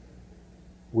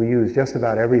 We use just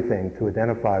about everything to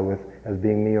identify with as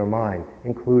being me or mine,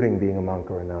 including being a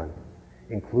monk or a nun,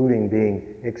 including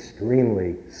being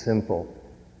extremely simple,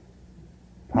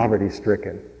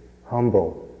 poverty-stricken,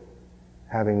 humble,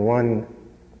 having one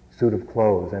suit of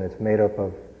clothes and it's made up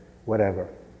of whatever.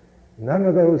 None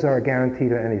of those are a guarantee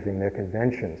to anything. They're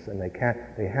conventions, and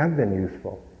they have been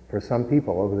useful for some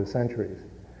people over the centuries.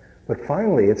 But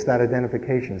finally, it's that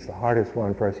identification. It's the hardest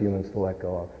one for us humans to let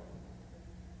go of.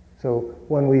 So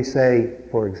when we say,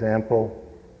 for example,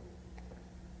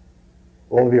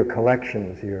 all of your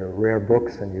collections, your rare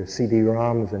books and your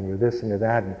CD-ROMs and your this and your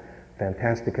that, and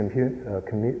fantastic computer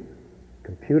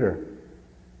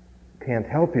can't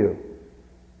help you.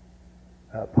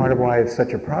 Part of why it's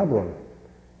such a problem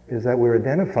is that we're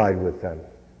identified with them,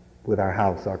 with our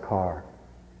house, our car,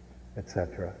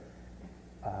 etc.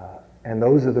 And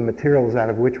those are the materials out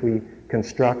of which we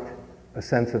construct a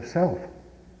sense of self,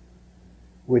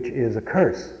 which is a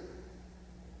curse.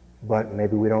 But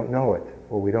maybe we don't know it,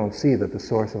 or we don't see that the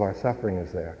source of our suffering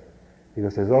is there,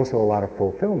 because there's also a lot of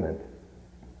fulfillment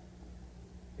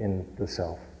in the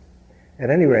self. At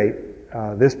any rate,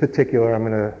 this particular, I'm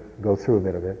going to go through a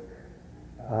bit of it.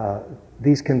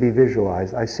 These can be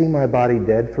visualized. I see my body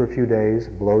dead for a few days,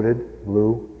 bloated,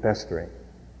 blue, festering.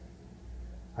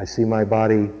 I see my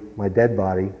body, my dead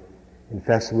body,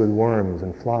 infested with worms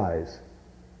and flies.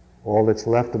 All that's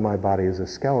left of my body is a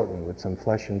skeleton with some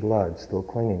flesh and blood still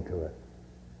clinging to it.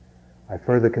 I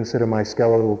further consider my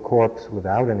skeletal corpse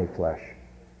without any flesh,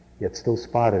 yet still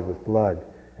spotted with blood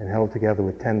and held together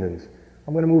with tendons.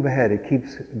 I'm going to move ahead. It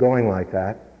keeps going like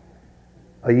that.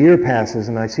 A year passes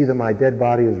and I see that my dead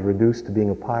body is reduced to being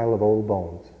a pile of old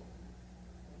bones.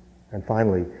 And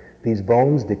finally, these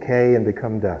bones decay and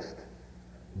become dust,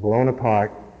 blown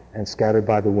apart and scattered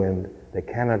by the wind. They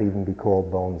cannot even be called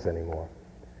bones anymore.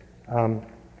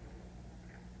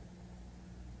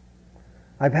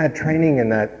 I've had training in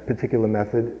that particular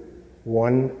method,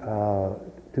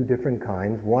 two different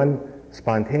kinds, one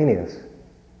spontaneous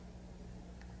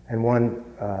and one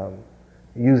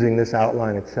using this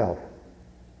outline itself.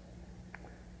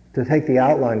 To take the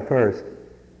outline first,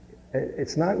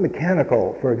 it's not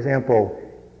mechanical. For example,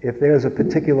 if there's a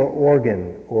particular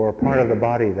organ or part of the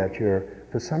body that you're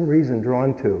for some reason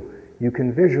drawn to, you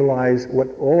can visualize what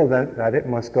all of that it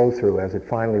must go through as it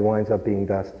finally winds up being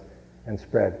dust and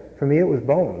spread. For me, it was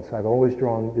bones. I've always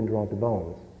been drawn to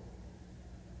bones.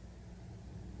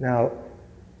 Now,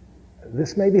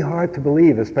 this may be hard to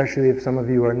believe, especially if some of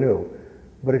you are new,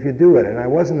 but if you do it, and I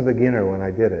wasn't a beginner when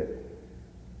I did it,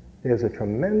 there's a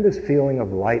tremendous feeling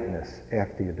of lightness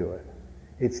after you do it.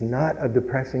 It's not a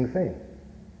depressing thing.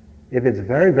 If it's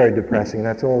very, very depressing,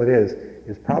 that's all it is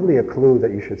probably a clue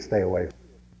that you should stay away from.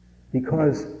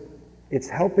 Because it's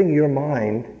helping your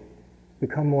mind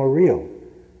become more real.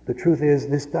 The truth is,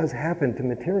 this does happen to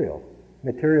material.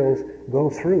 Materials go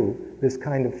through this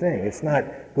kind of thing. It's not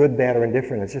good, bad, or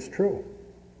indifferent, it's just true.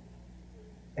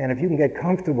 And if you can get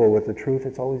comfortable with the truth,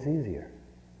 it's always easier,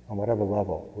 on whatever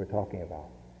level we're talking about.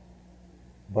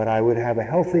 But I would have a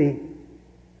healthy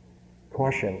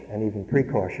caution and even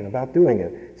precaution about doing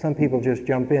it. Some people just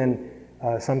jump in,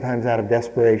 sometimes out of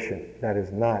desperation. That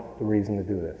is not the reason to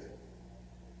do this.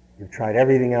 You've tried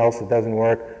everything else, it doesn't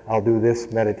work, I'll do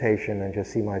this meditation and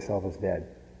just see myself as dead.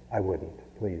 I wouldn't,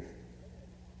 please.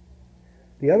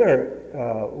 The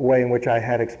other way in which I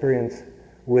had experience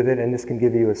with it, and this can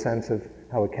give you a sense of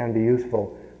how it can be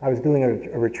useful, I was doing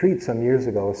a retreat some years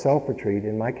ago, a self-retreat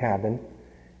in my cabin,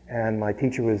 and my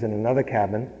teacher was in another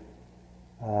cabin,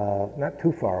 not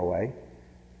too far away,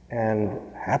 and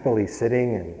happily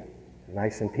sitting and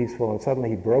nice and peaceful, and suddenly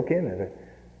he broke in at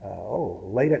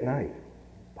late at night,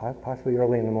 possibly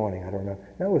early in the morning, I don't know.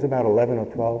 No, it was about 11 or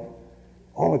 12,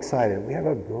 all excited. We have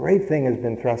a great thing has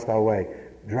been thrust our way.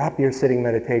 Drop your sitting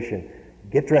meditation.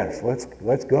 Get dressed.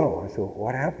 Let's go. I said,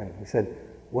 what happened? He said,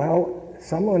 well,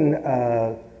 someone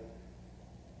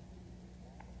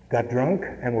got drunk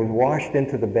and was washed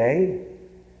into the bay,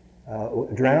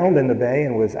 drowned in the bay,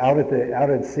 and was out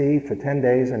at sea for 10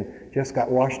 days and just got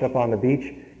washed up on the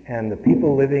beach. And the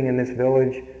people living in this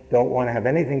village don't want to have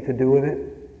anything to do with it.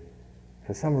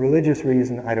 For some religious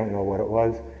reason, I don't know what it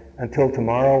was, until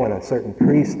tomorrow when a certain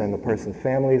priest and the person's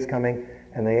family is coming,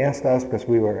 and they asked us, because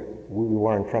we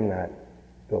weren't from that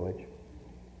village,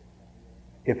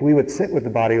 if we would sit with the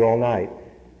body all night.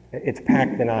 It's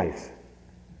packed in ice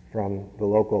from the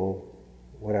local,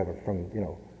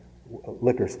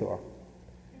 liquor store.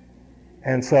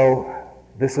 And so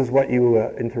this is what you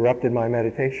interrupted my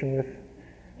meditation with.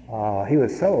 He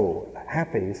was so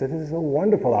happy. He said, this is a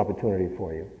wonderful opportunity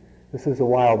for you. This is a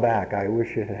while back. I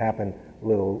wish it had happened a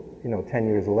little, 10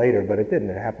 years later, but it didn't.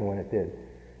 It happened when it did.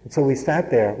 And so we sat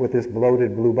there with this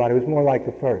bloated blue body. It was more like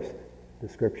the first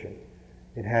description.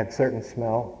 It had certain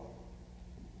smell.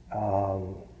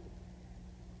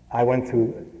 I went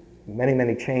through many,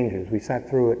 many changes. We sat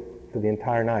through it for the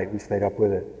entire night. We stayed up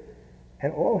with it.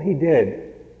 And all he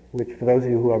did, which for those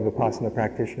of you who are Vipassana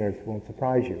practitioners won't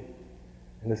surprise you,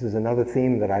 and this is another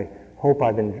theme that I hope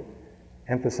I've been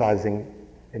emphasizing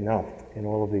enough in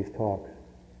all of these talks.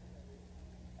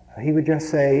 He would just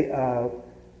say,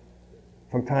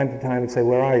 from time to time, he'd say,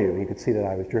 where are you? He could see that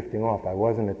I was drifting off. I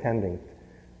wasn't attending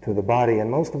to the body,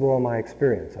 and most of all, my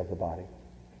experience of the body.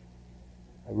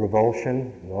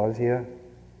 Revulsion, nausea,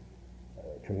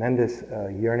 tremendous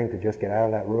yearning to just get out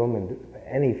of that room and do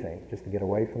anything, just to get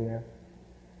away from there.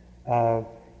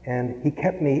 And he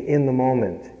kept me in the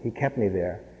moment. He kept me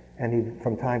there. And he,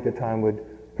 from time to time, would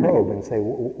probe and say,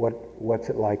 what's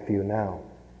it like for you now?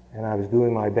 And I was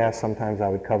doing my best. Sometimes I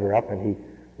would cover up, and he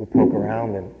would poke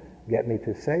around and get me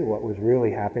to say what was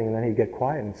really happening, and then he'd get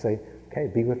quiet and say, okay,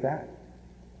 be with that.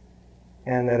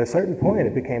 And at a certain point,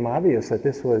 it became obvious that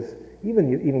this was, you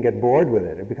even get bored with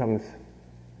it. It becomes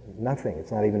nothing.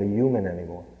 It's not even a human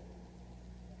anymore.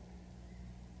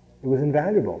 It was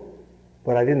invaluable,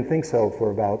 but I didn't think so for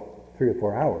about 3 or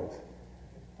 4 hours.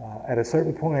 At a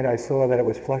certain point, I saw that it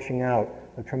was flushing out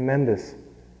a tremendous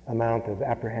amount of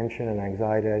apprehension and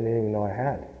anxiety I didn't even know I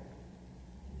had.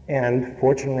 And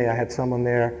fortunately, I had someone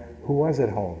there who was at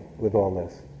home with all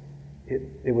this.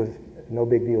 It was no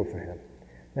big deal for him.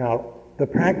 Now, the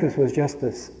practice was just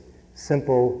this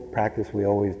simple practice we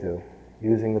always do,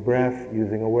 using the breath,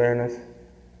 using awareness,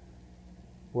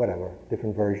 whatever,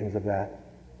 different versions of that.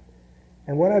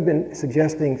 And what I've been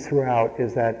suggesting throughout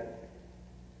is that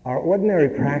our ordinary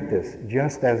practice,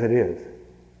 just as it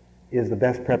is the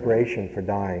best preparation for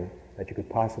dying that you could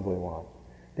possibly want.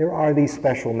 There are these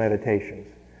special meditations.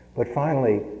 But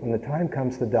finally, when the time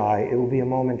comes to die, it will be a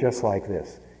moment just like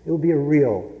this. It will be a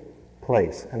real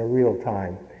place and a real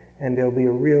time. And there'll be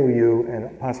a real you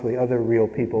and possibly other real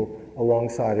people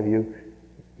alongside of you.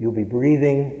 You'll be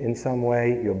breathing in some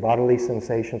way. Your bodily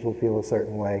sensations will feel a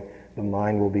certain way. The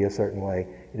mind will be a certain way.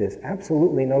 It is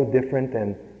absolutely no different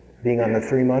than being on the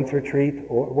 3-month retreat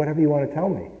or whatever you want to tell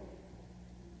me.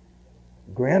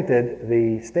 Granted,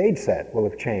 the stage set will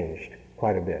have changed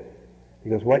quite a bit,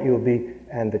 because what you'll be,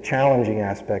 and the challenging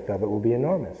aspect of it will be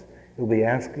enormous. It will be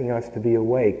asking us to be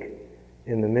awake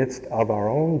in the midst of our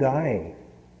own dying.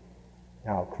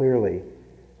 Now, clearly,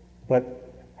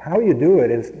 but how you do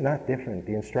it is not different.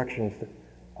 The instructions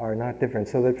are not different.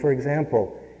 So that, for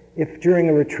example, if during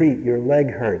a retreat your leg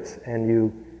hurts and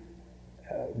you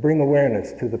bring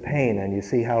awareness to the pain, and you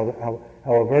see how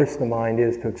averse the mind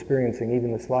is to experiencing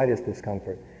even the slightest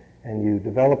discomfort. And you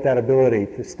develop that ability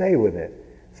to stay with it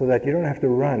so that you don't have to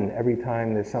run every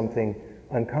time there's something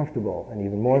uncomfortable, and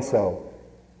even more so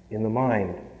in the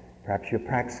mind. Perhaps you're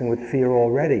practicing with fear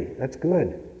already. That's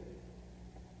good.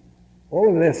 All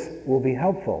of this will be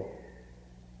helpful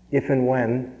if and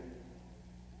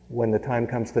when the time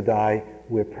comes to die,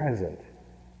 we're present.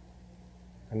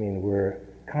 I mean, we're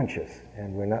conscious,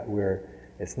 and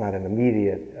it's not an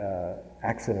immediate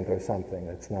accident or something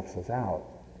that snuffs us out.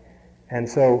 And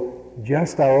so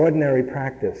just our ordinary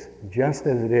practice, just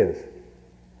as it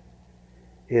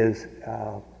is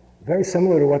very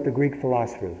similar to what the Greek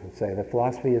philosophers would say, that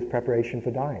philosophy is preparation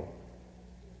for dying.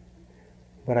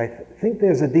 But I think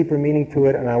there's a deeper meaning to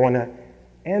it, and I want to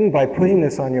end by putting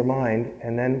this on your mind,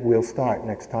 and then we'll start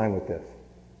next time with this.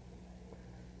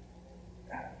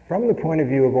 From the point of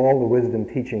view of all the wisdom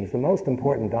teachings, the most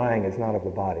important dying is not of the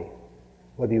body.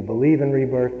 Whether you believe in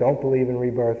rebirth, don't believe in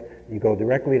rebirth, you go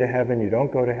directly to heaven, you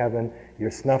don't go to heaven,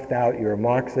 you're snuffed out, you're a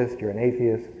Marxist, you're an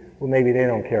atheist. Well, maybe they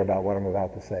don't care about what I'm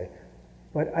about to say.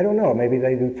 But I don't know, maybe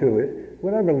they do too.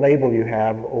 Whatever label you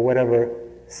have, or whatever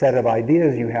set of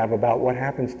ideas you have about what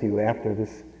happens to you after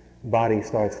this body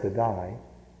starts to die,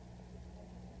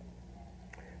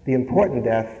 the important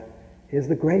death is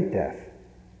the great death,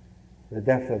 the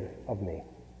death of me.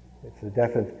 It's the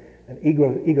death of an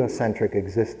egocentric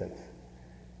existence.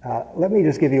 Let me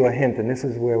just give you a hint, and this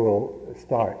is where we'll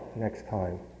start next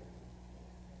time.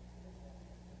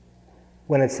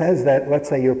 When it says that, let's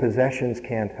say your possessions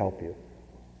can't help you,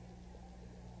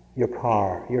 your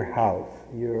car, your house,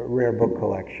 your rare book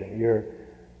collection,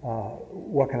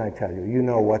 what can I tell you? You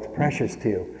know what's precious to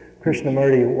you.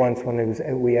 Krishnamurti once,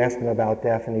 when we asked him about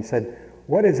death, and he said,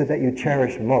 what is it that you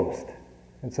cherish most?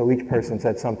 And so each person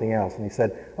said something else, and he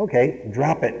said, okay,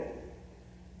 drop it.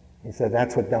 He said,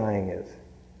 that's what dying is.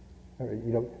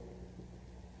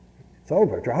 It's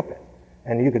over, drop it.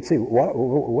 And you could see,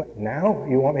 what now?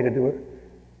 You want me to do it?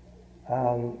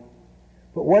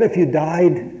 But what if you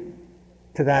died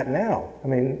to that now? I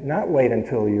mean, not wait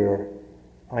until you're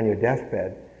on your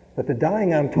deathbed, but the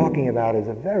dying I'm talking about is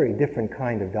a very different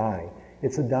kind of dying.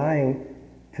 It's a dying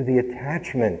to the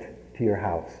attachment to your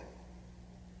house.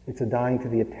 It's a dying to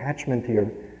the attachment to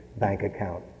your bank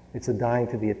account. It's a dying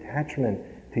to the attachment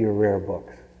to your rare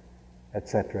books,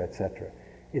 etc., etc.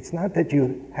 It's not that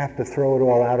you have to throw it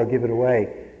all out or give it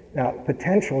away. Now,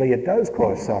 potentially it does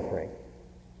cause suffering.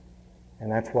 And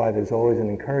that's why there's always an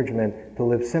encouragement to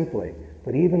live simply.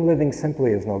 But even living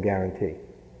simply is no guarantee.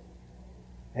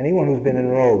 Anyone who's been in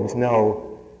robes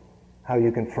know how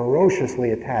you can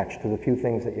ferociously attach to the few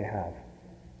things that you have.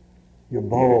 Your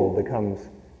bowl becomes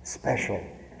special.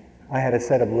 I had a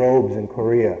set of robes in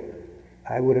Korea.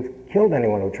 I would have killed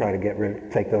anyone who tried to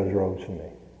take those robes from me.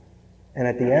 And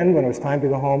at the end, when it was time to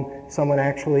go home, someone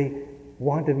actually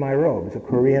wanted my robes. A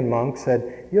Korean monk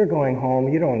said, you're going home,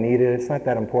 you don't need it, it's not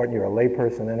that important, you're a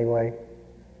layperson anyway.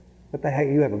 What the heck,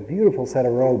 you have a beautiful set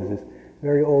of robes. This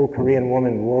very old Korean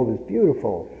woman wore this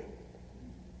beautiful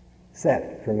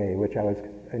set for me, which I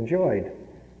enjoyed.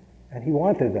 And he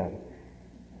wanted them.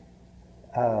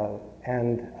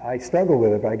 And I struggled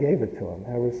with it, but I gave it to him.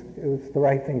 And it was the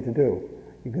right thing to do.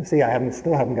 You can see I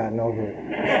still haven't gotten over it.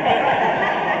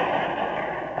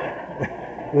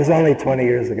 It was only 20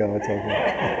 years ago, it's okay.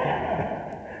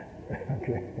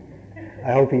 Okay.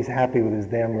 I hope he's happy with his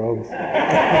damn robes.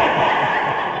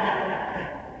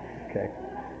 Okay.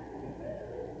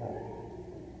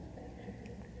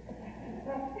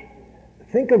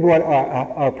 Think of what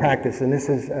our practice, and this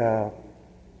is,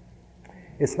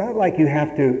 it's not like you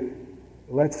have to,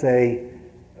 let's say,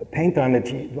 paint on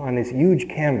this huge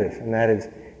canvas, and that is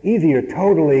either you're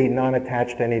totally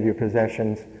non-attached to any of your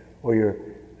possessions, or you're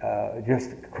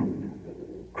just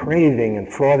craving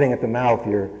and frothing at the mouth,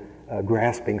 you're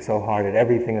grasping so hard at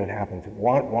everything that happens.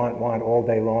 Want all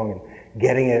day long, and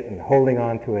getting it and holding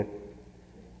on to it.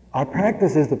 Our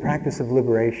practice is the practice of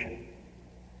liberation.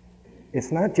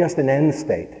 It's not just an end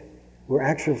state. We're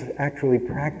actually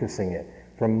practicing it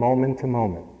from moment to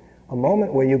moment. A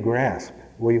moment where you grasp,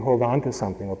 where you hold on to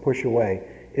something or push away,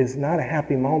 is not a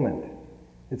happy moment.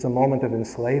 It's a moment of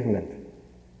enslavement,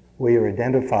 where you're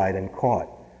identified and caught.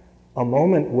 A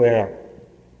moment where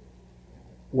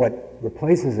what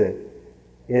replaces it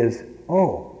is,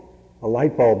 oh, a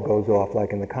light bulb goes off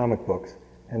like in the comic books,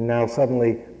 and now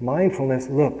suddenly mindfulness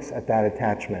looks at that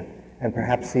attachment and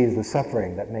perhaps sees the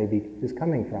suffering that maybe is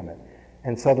coming from it.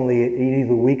 And suddenly it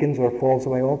either weakens or falls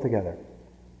away altogether.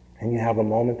 And you have a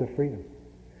moment of freedom.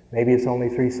 Maybe it's only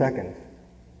 3 seconds.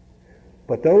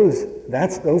 But those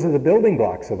are the building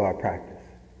blocks of our practice.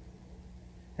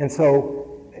 And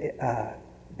so,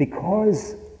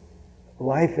 because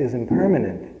life is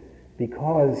impermanent,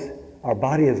 because our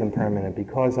body is impermanent,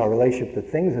 because our relationship to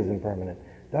things is impermanent,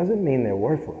 doesn't mean they're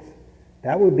worthless.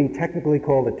 That would be technically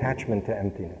called attachment to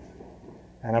emptiness.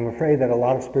 And I'm afraid that a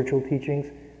lot of spiritual teachings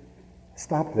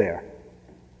stop there.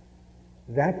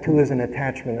 That too is an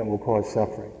attachment that will cause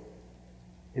suffering.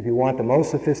 If you want the most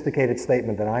sophisticated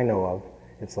statement that I know of,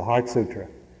 it's the Heart Sutra,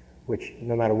 which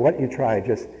no matter what you try,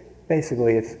 just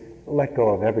basically it's let go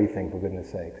of everything, for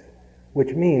goodness sakes.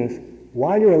 Which means,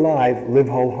 while you're alive, live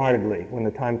wholeheartedly. When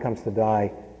the time comes to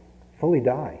die, fully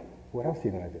die. What else are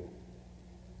you going to do?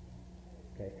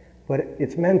 Okay. But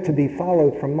it's meant to be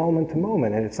followed from moment to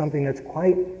moment, and it's something that's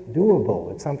quite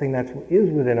doable. It's something that is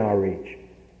within our reach.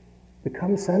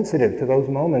 Become sensitive to those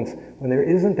moments when there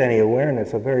isn't any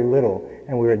awareness or very little,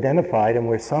 and we're identified and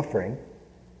we're suffering.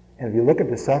 And if you look at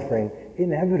the suffering,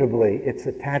 inevitably it's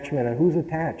attachment. And who's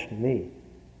attached? Me.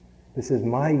 This is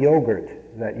my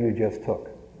yogurt that you just took,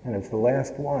 and it's the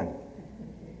last one.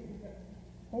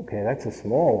 Okay, that's a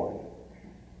small one.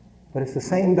 But it's the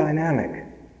same dynamic.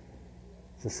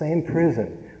 It's the same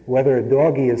prison. Whether a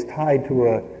doggy is tied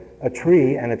to a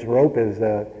tree and its rope is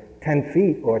 10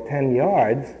 feet or 10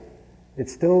 yards,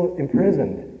 it's still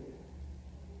imprisoned.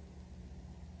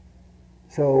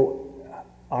 So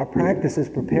our practice is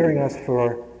preparing us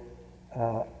for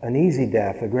an easy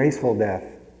death, a graceful death,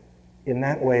 in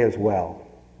that way as well.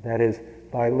 That is,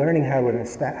 by learning how to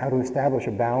establish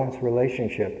a balanced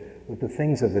relationship with the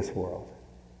things of this world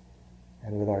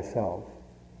and with ourselves.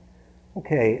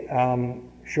 Okay,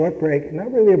 short break,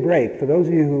 not really a break. For those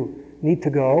of you who need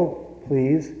to go,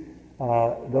 please.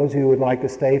 Those of you who would like to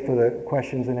stay for the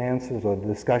questions and answers or the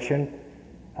discussion,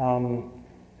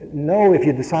 know if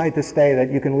you decide to stay that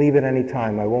you can leave at any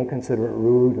time. I won't consider it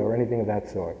rude or anything of that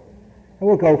sort. And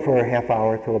we'll go for a half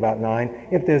hour till about 9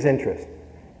 if there's interest.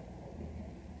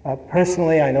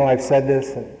 Personally, I know I've said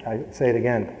this, and I say it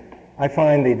again, I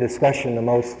find the discussion the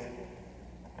most,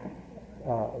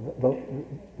 the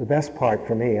best part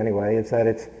for me anyway, is that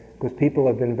it's because people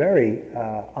have been very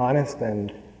honest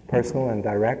and personal and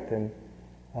direct, and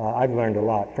I've learned a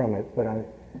lot from it, but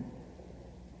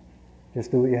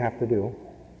just do what you have to do.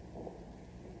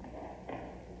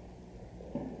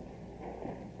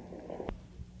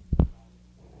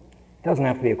 It doesn't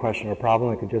have to be a question or a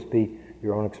problem, it could just be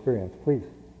your own experience. Please.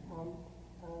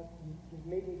 You've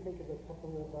made me think of a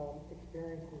couple of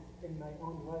experiences in my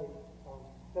own life.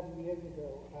 7 years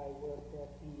ago, I worked at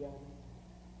the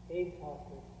AIDS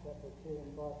hospice that was here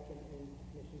in Boston in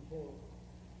Mission Hills.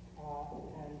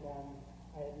 And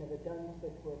I had never done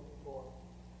such work before.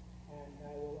 And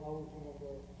I will always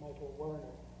remember Michael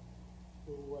Werner,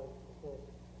 who was the first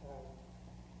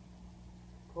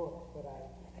corpse that I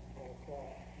saw.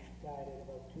 He died at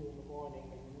about 2 in the morning,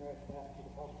 and the nurse asked me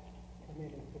to help come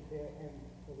in and prepare him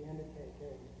for the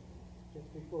undertaker. And just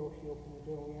before she opened the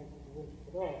door, we entered the room. She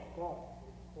said, "Oh, God,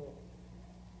 it's so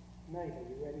nice. Are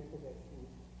you ready for this?" And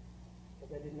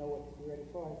because I didn't know what to be ready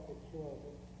for, I said, "Sure."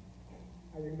 But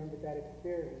I remember that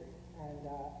experience, and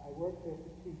I worked there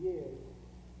for 2 years,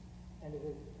 and it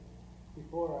was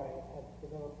before I had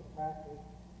developed a practice.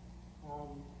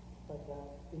 But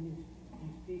in you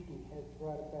speaking has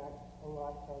brought back a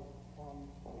lot of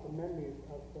the memories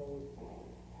of those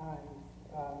times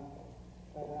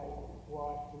that I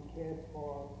watched and cared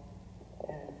for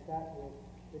and sat with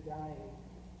the dying.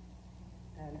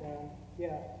 And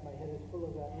my head is full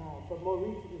of that now. But more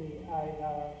recently,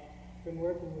 I've been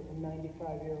working with a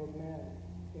 95-year-old man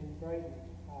in Brighton,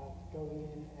 going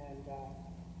in and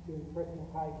doing personal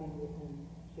hygiene with him,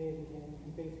 shaving him,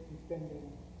 and basically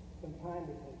spending some time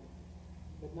with him.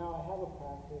 But now I have a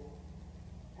practice,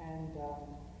 and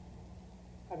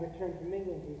I returned from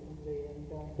England recently. And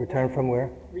Returned from where?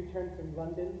 Returned from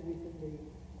London recently,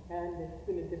 and it's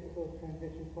been a difficult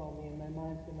transition for me, and my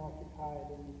mind's been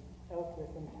occupied and elsewhere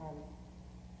sometimes.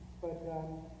 But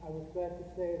I was glad to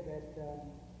say that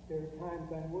there are times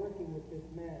I'm working with this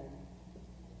man,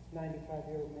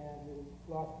 95-year-old man who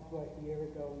lost his wife a year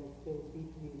ago and is still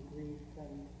deeply in grief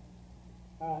and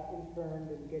infirmed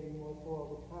and getting worse all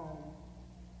the time.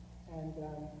 And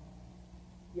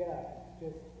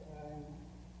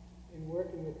in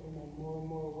working with him, I'm more and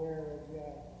more aware of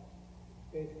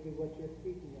basically what you're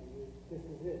speaking of. This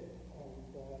is it,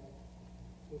 and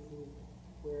this is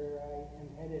where I am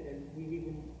headed. And we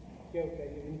even joked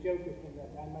with him that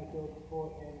I might go before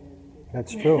him. And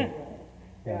that's true.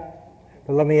 Yeah.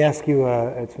 But let me ask you,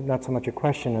 it's not so much a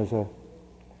question as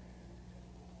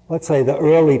let's say the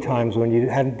early times when you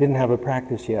didn't have a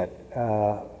practice yet,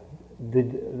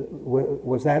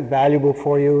 was that valuable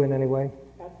for you in any way?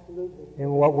 Absolutely.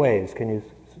 In what ways? Can you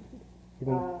It's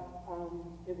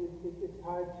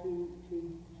hard to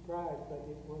describe, but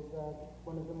it was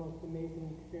one of the most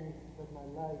amazing experiences of my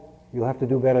life. You'll have to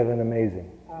do better than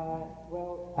amazing.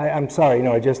 I'm sorry,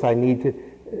 I need to,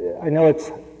 I know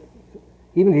it's,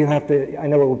 even if you have to, I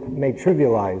know it may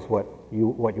trivialize what you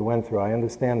went through, I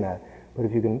understand that, but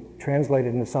if you can translate it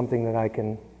into something that I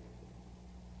can...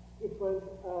 It was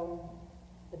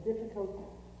a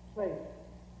difficult place.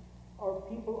 Our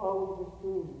people always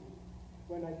assumed,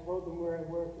 when I told them where I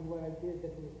worked and what I did,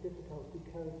 that it was difficult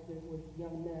because it was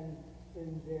young men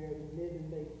in their mid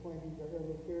and late 20s or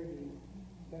early 30s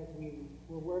that we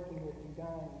were working with and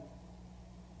dying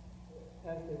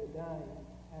as they were dying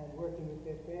and working with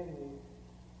their families.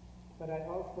 But I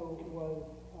also was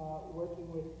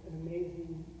working with an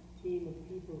amazing team of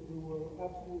people who were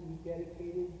absolutely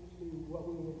dedicated to what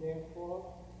we were there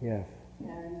for. Yes.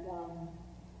 And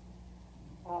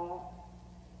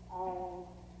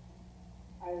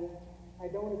I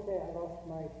don't want to say I lost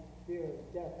my fear of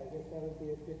death. I guess that would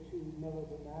be a bit too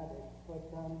melodramatic. But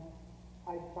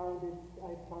I found it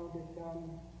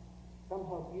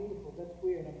somehow beautiful. That's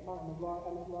weird. I'm at loss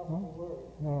for words.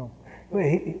 No.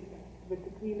 But to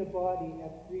clean a body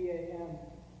at 3 a.m.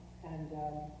 and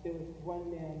there was one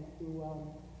man who,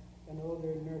 an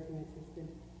older nursing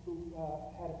assistant, who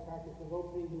had a practice of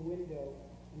opening the window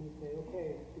and he'd say, "Okay,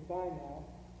 goodbye now.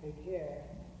 Take care."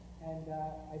 And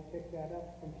I picked that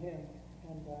up from him,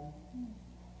 and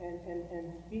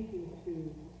speaking to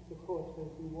the corpse as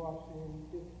we watched him,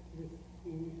 just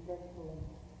being respectful.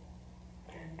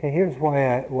 Okay, here's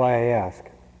why I ask.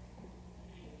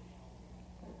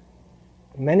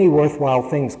 Many worthwhile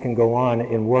things can go on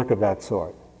in work of that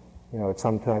sort. It's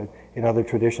sometimes in other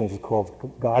traditions it's called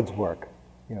God's work.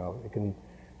 It can,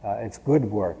 it's good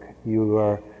work.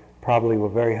 You probably were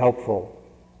very helpful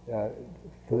to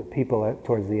the people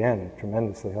towards the end,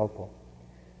 tremendously helpful.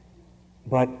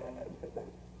 But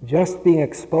just being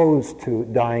exposed to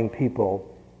dying people,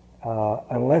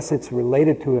 unless it's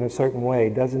related to in a certain way,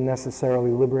 doesn't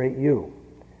necessarily liberate you.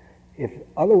 If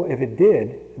it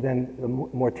did, then the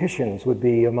morticians would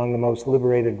be among the most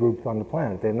liberated groups on the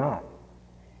planet. They're not,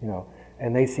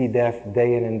 and they see death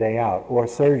day in and day out, or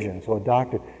surgeons, or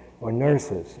doctors, or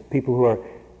nurses, people who are.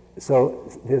 So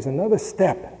there's another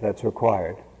step that's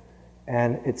required.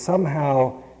 And it's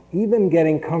somehow, even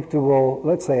getting comfortable,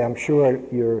 let's say, I'm sure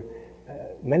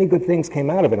many good things came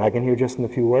out of it. I can hear just in the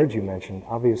few words you mentioned.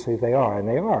 Obviously they are, and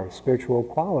they are spiritual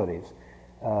qualities.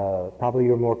 Probably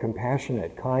you're more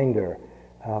compassionate, kinder.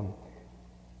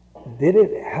 Did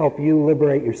it help you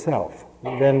liberate yourself?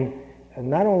 Then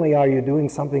not only are you doing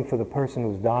something for the person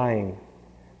who's dying,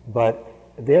 but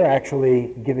they're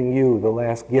actually giving you the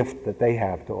last gift that they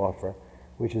have to offer,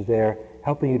 which is they're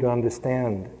helping you to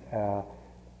understand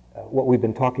what we've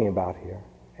been talking about here.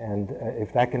 And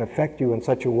if that can affect you in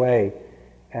such a way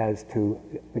as to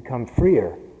become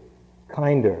freer,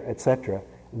 kinder, etc.,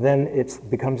 then it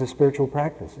becomes a spiritual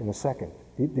practice in a second.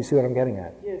 Do you see what I'm getting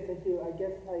at? Yes, I do. I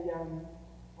guess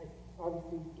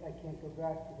obviously I can't go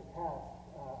back to the past.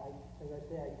 As I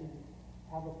say, I didn't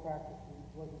have a practice and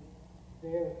wasn't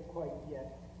there quite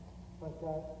yet. But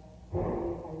certainly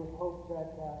I would hope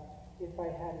that if I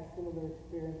had a similar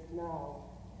experience now,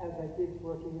 as I did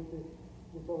working with this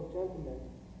old gentleman,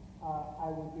 I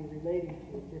would be relating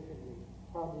to it differently,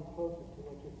 probably closer to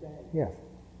what you're saying. Yes.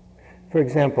 For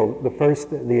example, the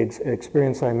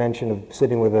experience I mentioned of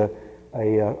sitting with a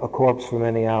corpse for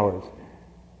many hours,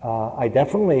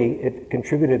 it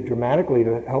contributed dramatically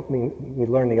to help me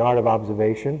learn the art of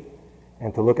observation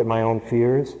and to look at my own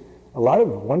fears. A lot of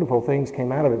wonderful things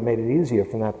came out of it, made it easier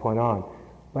from that point on.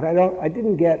 But I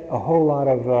didn't get a whole lot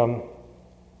of,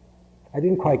 I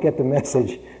didn't quite get the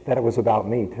message that it was about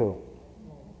me too.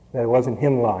 That it wasn't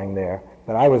him lying there,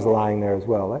 but I was lying there as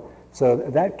well. So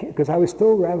that, because I was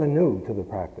still rather new to the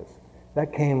practice.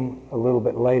 That came a little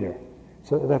bit later.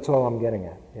 So that's all I'm getting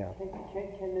at, yeah.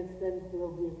 Can this then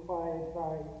still be acquired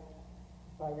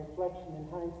by reflection and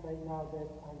hindsight now that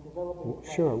I'm developing?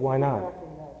 Sure, why not?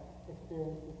 That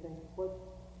experience to think, what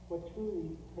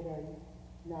truly could I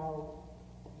now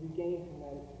regain from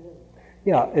that experience?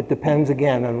 Yeah, it depends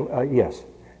again on, yes,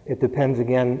 it depends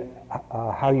again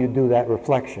how you do that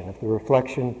reflection. If the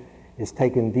reflection is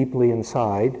taken deeply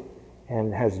inside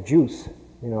and has juice,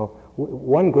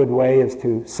 one good way is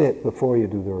to sit before you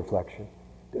do the reflection.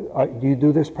 Do you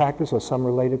do this practice or some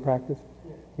related practice?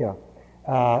 Yeah.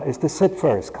 Is to sit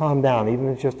first, calm down, even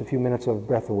if it's just a few minutes of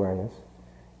breath awareness,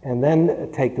 and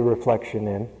then take the reflection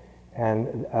in,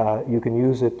 and you can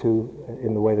use it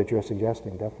in the way that you're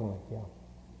suggesting, definitely, yeah.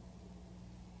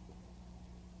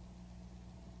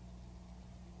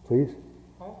 Please?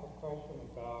 I have a question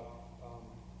about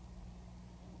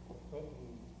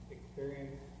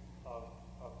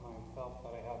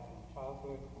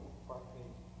childhood, partly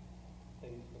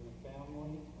things from the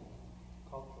family,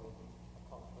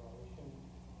 acculturation,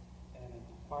 and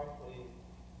it's partly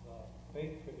the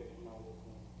faith tradition I was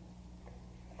in.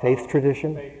 Faith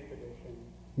tradition? Faith tradition.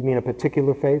 You mean a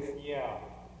particular faith? Yeah,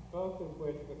 both of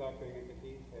which, without going into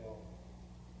detail,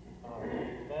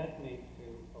 led me to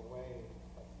a way,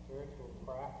 a spiritual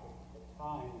practice at the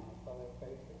time in this other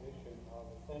faith tradition of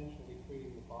essentially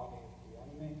treating the body as the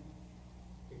enemy,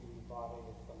 treating the body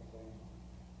as something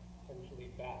essentially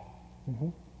bad.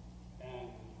 Mm-hmm. And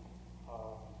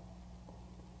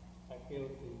I feel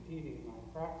it's impeding my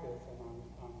practice, and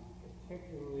I'm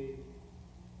particularly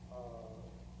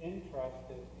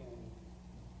interested in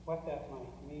what that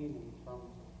might mean in terms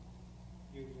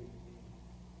of using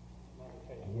the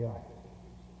meditation practices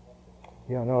you suggested.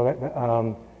 Yeah,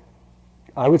 no,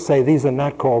 I would say these are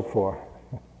not called for,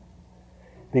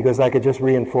 because I could just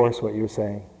reinforce what you're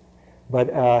saying.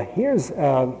 But here's,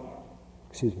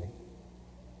 excuse me.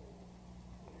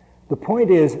 The point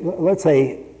is, let's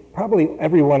say, probably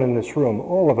everyone in this room,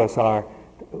 all of us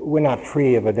we're not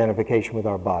free of identification with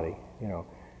our body, you know.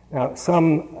 Now,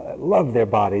 some love their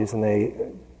bodies, and they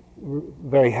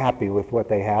very happy with what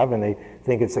they have, and they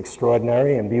think it's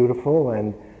extraordinary and beautiful,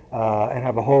 and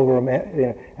have a whole room.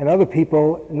 And other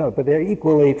people, no, but they're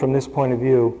equally, from this point of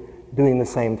view, doing the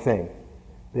same thing.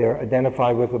 They're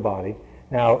identified with the body.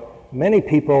 Now, many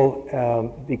people,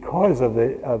 because of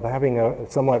having a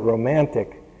somewhat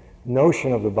romantic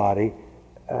notion of the body,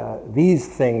 these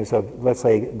things of, let's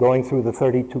say, going through the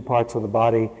 32 parts of the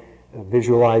body,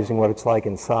 visualizing what it's like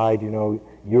inside, you know,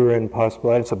 urine, pus,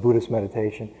 blood, it's a Buddhist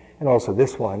meditation, and also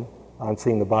this one on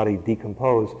seeing the body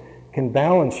decompose, can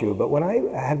balance you. But when I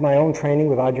had my own training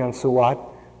with Ajahn Suwat,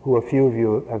 who a few of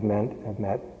you have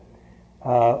met,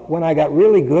 when I got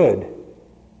really good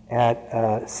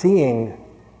at seeing,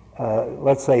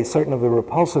 let's say, certain of the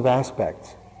repulsive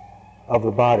aspects of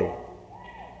the body,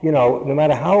 you know, no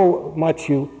matter how much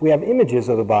we have images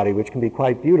of the body which can be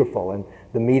quite beautiful, and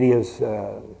the media's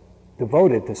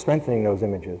devoted to strengthening those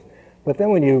images. But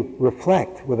then when you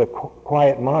reflect with a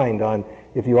quiet mind on,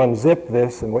 if you unzip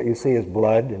this and what you see is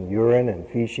blood and urine and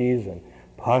feces and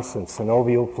pus and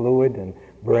synovial fluid and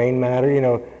brain matter, you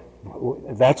know,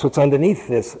 that's what's underneath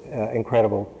this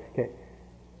incredible. Okay.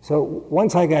 So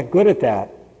once I got good at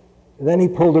that, then he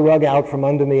pulled the rug out from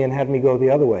under me and had me go the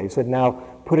other way. He said, now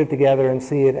put it together and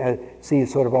see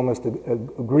sort of almost a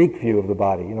Greek view of the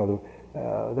body, you know,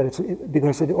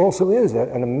 because it also is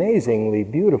an amazingly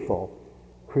beautiful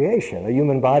creation. A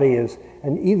human body is,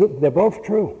 and they're both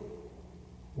true,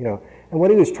 you know. And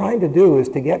what he was trying to do is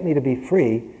to get me to be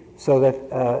free, so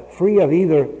that free of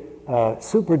either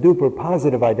super duper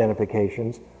positive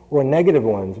identifications or negative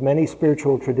ones. Many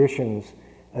spiritual traditions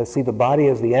see the body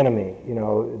as the enemy. You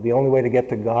know, the only way to get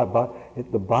to God,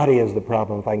 the body is the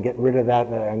problem. If I can get rid of that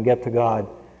and get to God,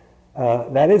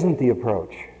 that isn't the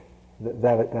approach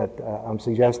that I'm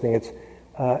suggesting.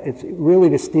 It's really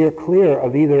to steer clear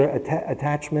of either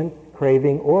attachment,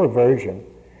 craving, or aversion.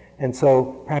 And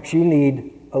so perhaps you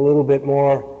need a little bit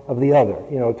more of the other,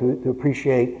 you know, to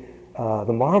appreciate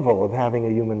the marvel of having a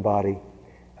human body.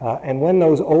 And when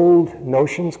those old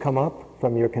notions come up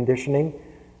from your conditioning,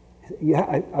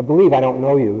 I believe, I don't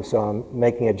know you, so I'm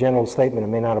making a general statement, it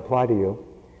may not apply to you.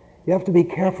 You have to be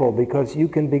careful, because you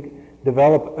can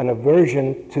develop an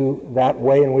aversion to that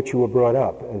way in which you were brought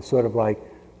up. It's sort of like,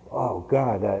 oh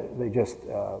God, they just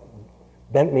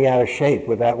bent me out of shape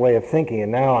with that way of thinking,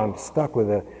 and now I'm stuck with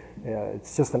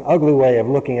it's just an ugly way of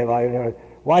looking at life. You know,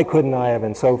 why couldn't I have,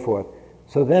 and so forth.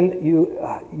 So then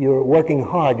you're working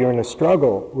hard, you're in a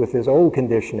struggle with this old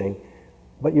conditioning,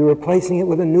 but you're replacing it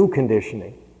with a new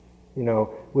conditioning, you know,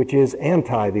 which is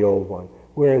anti the old one.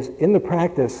 Whereas in the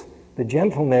practice, the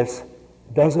gentleness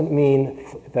doesn't mean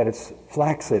that it's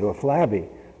flaccid or flabby.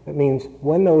 It means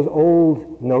when those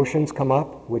old notions come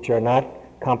up, which are not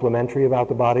complimentary about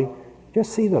the body,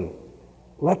 just see them.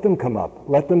 Let them come up.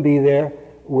 Let them be there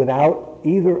without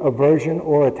either aversion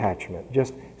or attachment.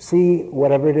 Just see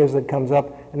whatever it is that comes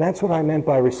up. And that's what I meant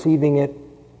by receiving it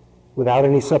without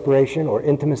any separation or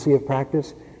intimacy of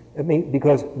practice. I mean,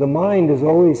 because the mind is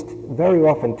always, very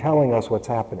often, telling us what's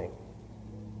happening.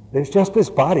 There's just this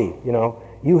body, you know.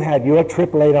 You had your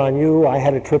trip laid on you, I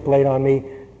had a trip laid on me.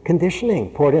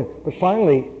 Conditioning poured in. But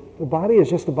finally, the body is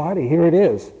just a body. Here it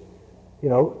is. You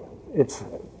know, it's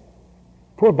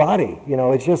poor body. You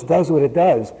know, it just does what it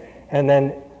does. And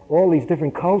then all these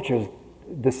different cultures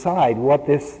decide what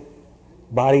this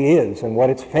body is and what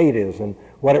its fate is and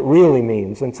what it really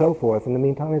means and so forth. In the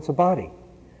meantime, it's a body.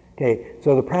 Okay,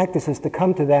 so the practice is to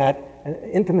come to that. And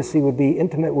intimacy would be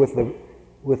intimate with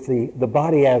with the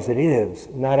body as it is,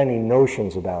 not any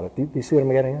notions about it. Do you see what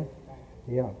I'm getting at?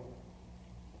 Yeah.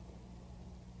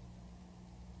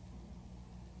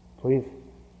 Please.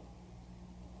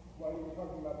 While you were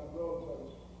talking about the robes, I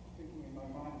was thinking in my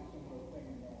mind a similar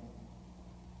thing.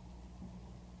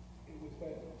 It was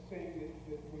that saying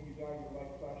that when you die, your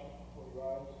light flashes before your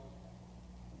eyes.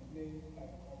 And I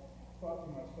thought to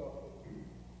myself that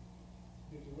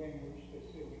there's a way in which they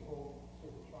say we hold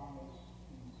certain traumas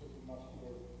in certain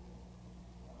muscular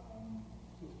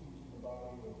systems in the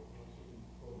body or certain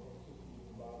systems in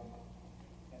the body.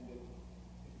 And it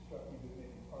struck me that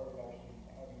maybe part of actually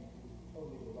having to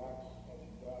totally relax as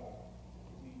you die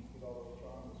means that all those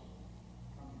traumas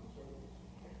come to the surface.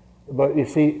 But you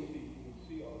see,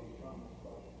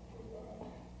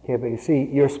 yeah, but you see,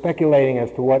 you're speculating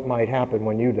as to what might happen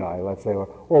when you die, let's say, or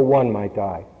one might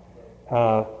die.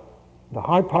 The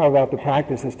hard part about the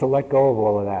practice is to let go of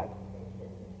all of that.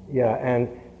 Yeah, and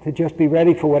to just be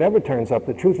ready for whatever turns up.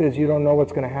 The truth is you don't know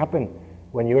what's going to happen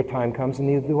when your time comes, and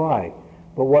neither do I.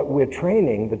 But what we're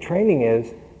training, the training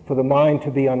is for the mind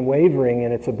to be unwavering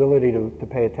in its ability to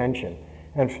pay attention,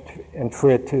 and for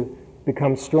it to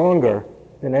become stronger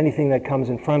than anything that comes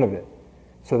in front of it.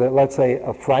 So that, let's say,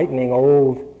 a frightening,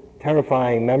 old,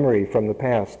 terrifying memory from the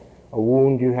past, a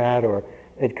wound you had, or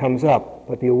it comes up,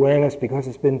 but the awareness, because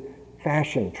it's been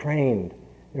fashioned, trained,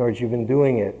 or as you've been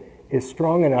doing it, is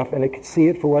strong enough, and it can see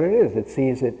it for what it is. It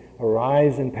sees it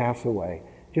arise and pass away,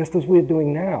 just as we're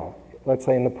doing now, let's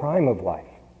say in the prime of life.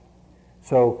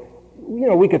 So,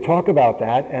 we could talk about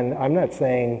that, and I'm not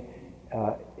saying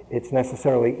it's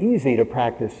necessarily easy to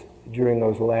practice during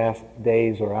those last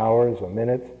days or hours or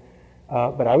minutes,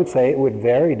 but I would say it would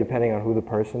vary depending on who the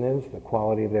person is, the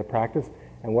quality of their practice,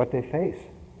 and what they face.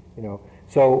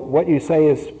 So what you say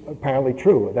is apparently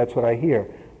true. That's what I hear.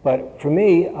 But for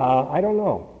me, I don't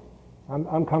know.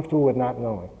 I'm comfortable with not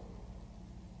knowing.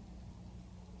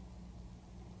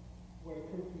 What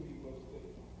occurred to me was that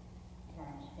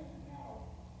time spent now,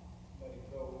 letting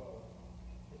go of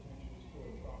potentially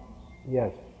stored traumas,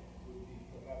 Yes. would be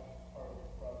perhaps part of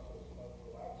the process of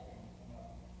relaxing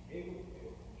enough to be able to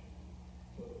pay attention,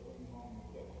 so that when the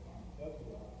moment of death does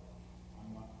arrive,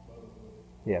 I'm not loaded with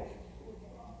Yes. stored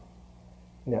trauma.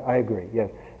 Yeah, I agree.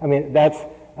 Yes. I mean, that's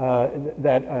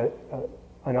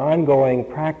an ongoing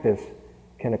practice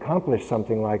can accomplish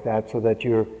something like that, so that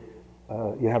you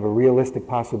have a realistic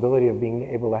possibility of being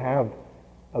able to have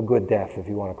a good death, if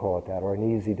you want to call it that, or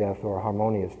an easy death, or a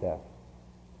harmonious death.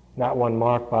 Not one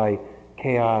marked by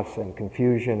chaos and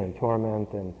confusion and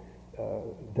torment and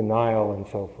denial and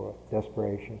so forth,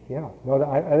 desperation. Yeah, no,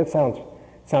 that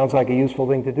sounds like a useful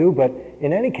thing to do, but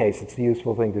in any case it's a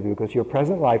useful thing to do, because your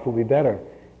present life will be better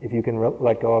if you can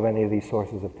let go of any of these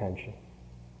sources of tension.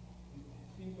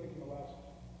 It seems like in the last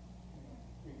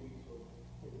 3 weeks or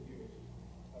 30 years,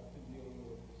 I've been dealing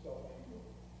with self-anger.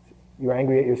 You're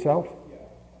angry at yourself? Yeah,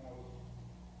 and I was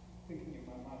thinking in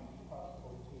my mind, is it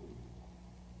possible to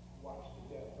watch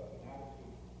the death of an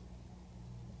attitude?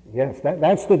 Yes,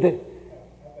 that's the... Have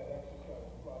that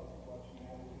exercise while watching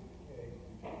an attitude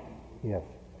decay. Yes.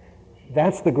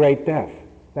 That's the great death.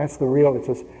 That's the real...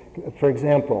 for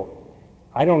example,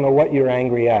 I don't know what you're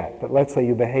angry at, but let's say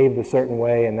you behaved a certain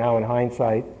way, and now in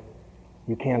hindsight,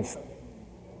 you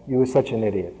were such an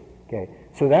idiot. Okay,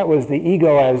 so that was the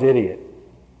ego as idiot.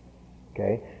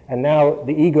 Okay, and now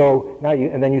the ego,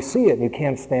 and then you see it, and you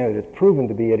can't stand it. It's proven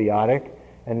to be idiotic,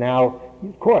 and now,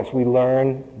 of course, we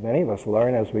learn. Many of us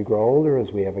learn as we grow older,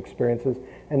 as we have experiences,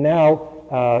 and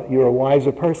now you're a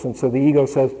wiser person. So the ego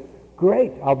says,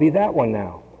 "Great, I'll be that one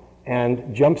now,"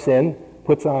 and jumps in,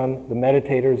 puts on the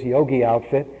meditator's yogi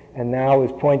outfit, and now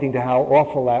is pointing to how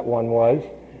awful that one was.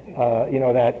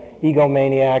 That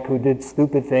egomaniac who did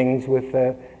stupid things with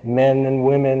men and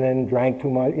women and drank too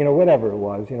much, whatever it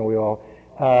was, we all.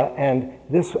 And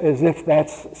this, as if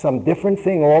that's some different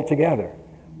thing altogether,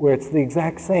 where it's the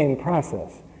exact same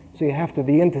process. So you have to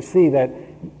begin to see that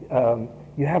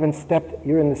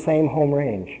you're in the same home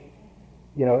range.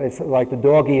 It's like the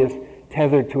doggy is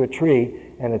tethered to a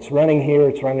tree, and it's running here,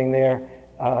 it's running there,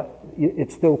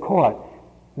 it's still caught.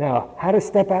 Now, how to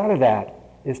step out of that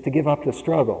is to give up the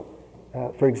struggle.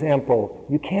 For example,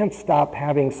 you can't stop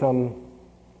having some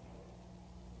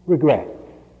regret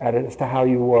as to how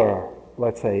you were,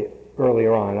 let's say,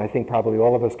 earlier on. I think probably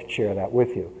all of us could share that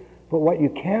with you. But what you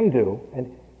can do, and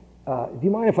do you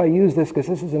mind if I use this, because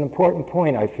this is an important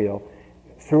point, I feel,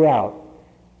 throughout.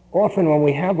 Often when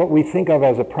we have what we think of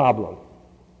as a problem,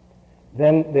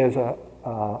 then there's a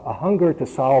hunger to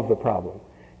solve the problem.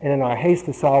 And in our haste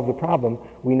to solve the problem,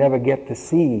 we never get to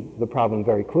see the problem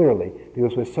very clearly,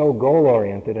 because we're so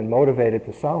goal-oriented and motivated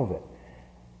to solve it.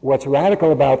 What's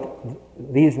radical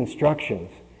about these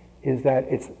instructions is that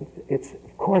it's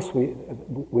of course we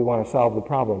want to solve the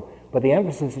problem, but the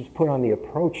emphasis is put on the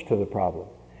approach to the problem.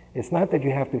 It's not that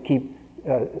you have to keep,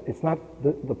 it's not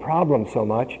the problem so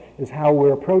much as how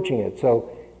we're approaching it. So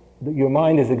your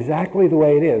mind is exactly the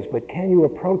way it is, but can you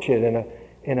approach it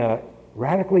in a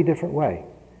radically different way,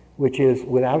 which is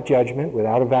without judgment,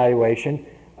 without evaluation,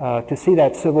 to see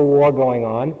that civil war going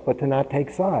on, but to not take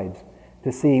sides,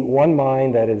 to see one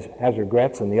mind that has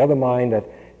regrets and the other mind that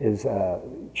is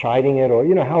chiding it, or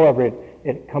however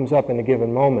it comes up in a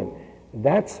given moment.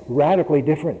 That's radically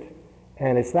different,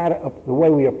 and it's that the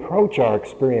way we approach our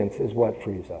experience is what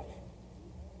frees us.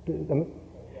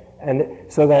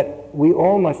 And so that we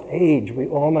all must age, we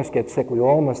all must get sick, we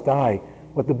all must die.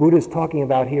 What the Buddha is talking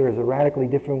about here is a radically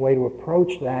different way to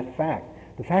approach that fact.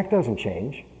 The fact doesn't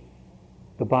change.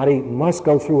 The body must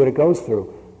go through what it goes through.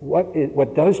 What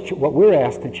we're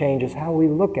asked to change is how we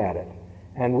look at it.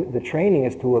 And the training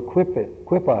is to equip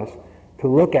us to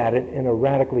look at it in a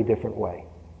radically different way.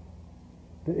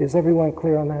 Is everyone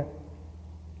clear on that?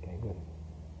 Okay, good.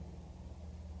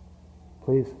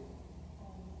 Please.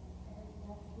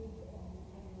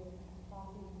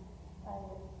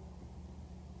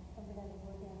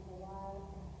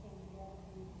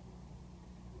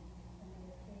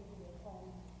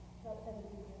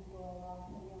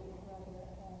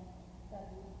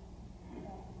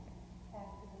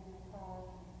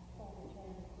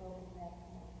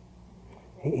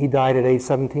 He died at age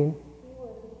 17? He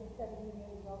was 17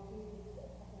 years old. He was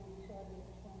short of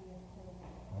 20 years old.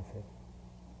 I see.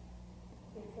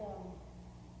 It's,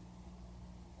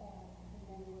 and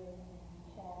then we're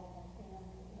Chad and Sam,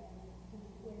 and he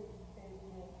was very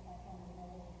good. I can't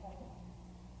remember the couple.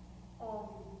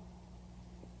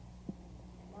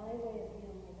 My way of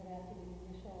dealing with it after the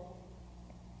initial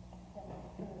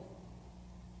first minute,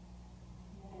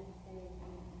 days,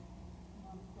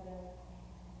 months, whatever,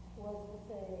 was to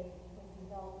say, was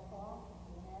develop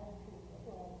philosophy and attitude that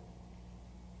was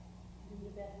do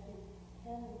the best you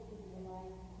can to keep your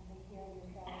life, to take care of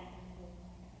yourself, and to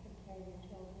take care of your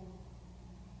children.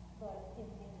 But in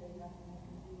the end, there's nothing you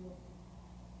can do to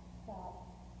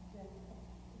stop, to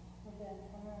prevent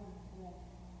harm, unless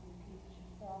you teach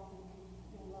yourself and teach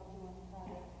your loved ones how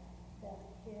to best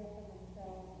care for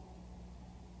themselves,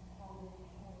 how to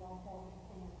watch out for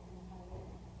things, and how to,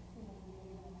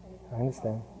 I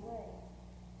understand.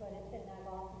 But and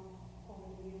I've often,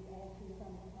 over the years, I have two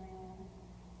sons of my own,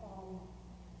 and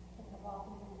I've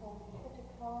often been told, you're such a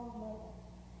calm mother.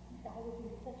 I would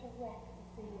be such a wreck to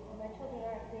see you. And my children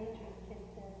aren't dangerous kids,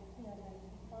 they're, they're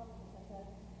responsible like that.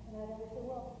 And I'd always say,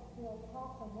 well,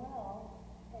 taught them well,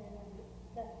 and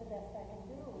that's the best I can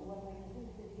do. What am I going to do?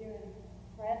 Sit here and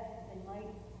fret? They might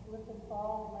slip and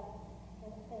fall, and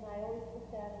I always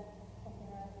put that as something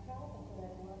I was proud of, that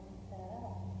I worked that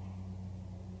out.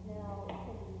 Now,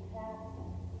 in the past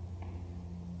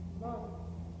months,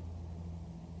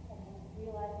 I'm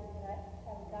realizing that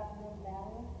I've gotten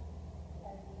unbalanced,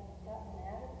 I've gotten an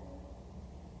attitude,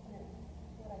 and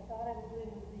what I thought I was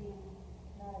doing was being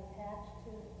not attached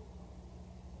to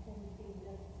things being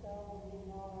just so, and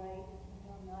being all right,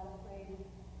 not afraid of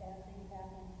bad things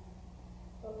happening.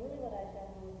 But really what I've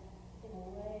done was, in a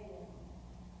way,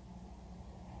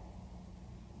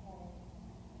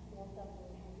 feel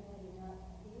something and really not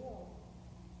feel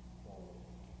so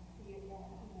fear that,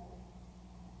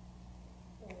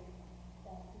 so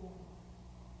that feeling.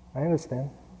 I understand.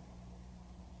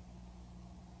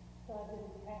 So I've been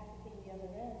practicing the other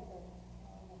end of a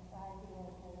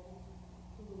 5-year-old boy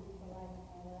who is the light of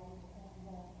my life, and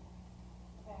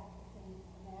practicing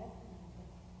imagining the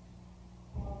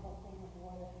horrible thing of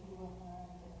what if you were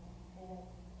harmed or dead.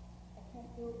 I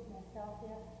can't do it myself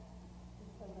yet,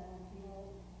 just because I don't feel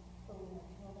it. But with my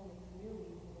children, it's really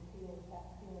easy to feel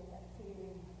that fear, that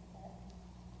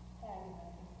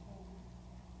agonizing pain.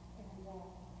 And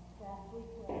last week,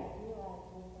 what I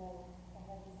realized was that I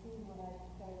hadn't seen what I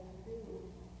started to do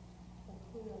so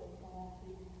clearly the last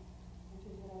week, which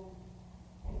is that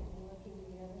I'm looking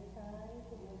the other side,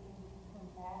 and looking to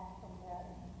come back from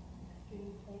that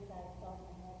extreme place I thought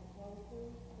I had to go to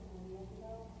several years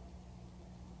ago.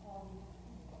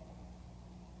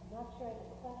 I'm not sure I have a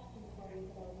question for you,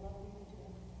 but I would love you to say.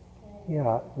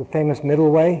 Yeah, the famous middle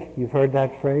way, you've heard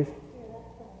that phrase? Yeah, that's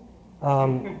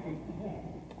fine.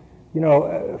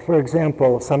 For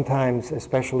example, sometimes,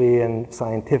 especially in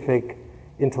scientific,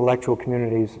 intellectual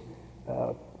communities,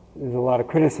 there's a lot of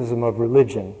criticism of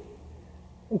religion,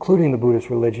 including the Buddhist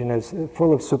religion, as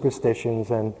full of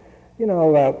superstitions, and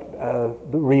the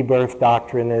rebirth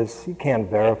doctrine is, you can't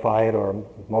verify it, or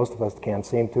most of us can't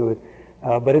seem to it,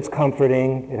 but it's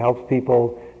comforting, it helps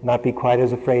people not be quite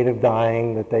as afraid of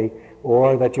dying,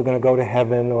 or that you're going to go to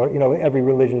heaven, or, every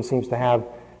religion seems to have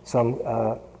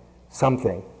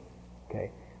something,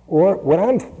 okay? Or what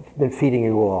I've been feeding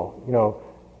you all,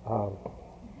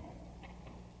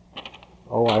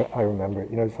 I remember it,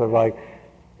 sort of like,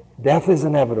 death is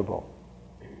inevitable.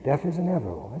 Death is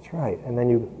inevitable, that's right. And then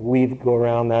you go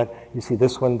around that, you see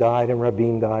this one died, and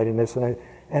Rabin died, and this and that,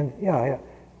 and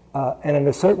and in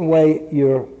a certain way,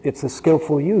 it's a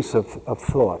skillful use of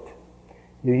thought.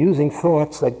 You're using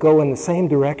thoughts that go in the same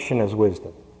direction as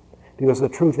wisdom. Because the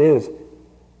truth is,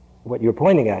 what you're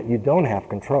pointing at, you don't have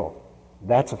control.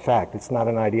 That's a fact. It's not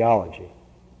an ideology.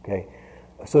 Okay?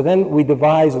 So then we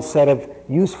devise a set of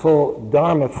useful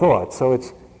Dharma thoughts. So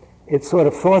it's sort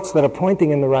of thoughts that are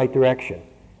pointing in the right direction.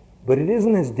 But it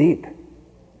isn't as deep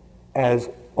as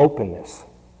openness,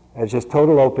 as just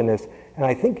total openness. And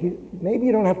I think maybe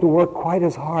you don't have to work quite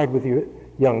as hard with your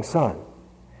young son.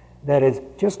 That is,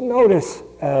 just notice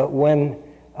when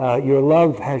your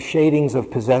love has shadings of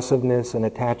possessiveness and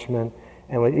attachment.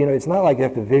 And it's not like you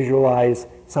have to visualize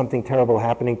something terrible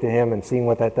happening to him and seeing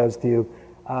what that does to you.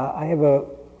 I have a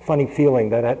funny feeling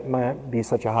that might be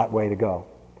such a hot way to go.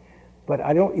 But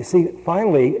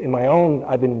finally, in my own,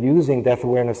 I've been using death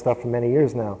awareness stuff for many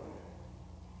years now.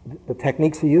 The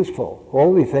techniques are useful,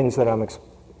 all the things that I'm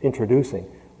introducing.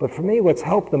 But for me, what's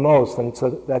helped the most, and so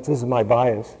this is my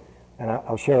bias, and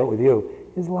I'll share it with you,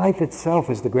 is life itself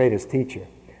is the greatest teacher.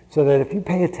 So that if you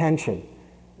pay attention,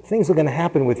 things are going to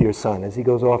happen with your son as he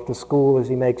goes off to school, as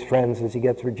he makes friends, as he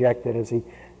gets rejected, as he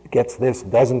gets this,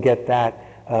 doesn't get that,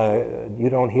 you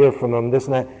don't hear from him, this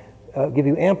and that. Give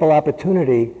you ample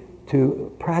opportunity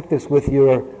to practice with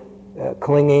your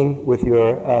clinging, with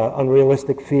your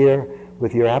unrealistic fear,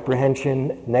 with your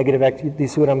apprehension, negative do you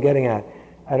see what I'm getting at?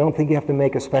 I don't think you have to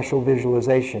make a special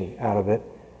visualization out of it.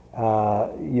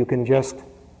 You can just,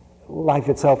 life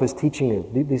itself is teaching you.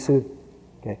 Do you see?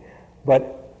 Okay.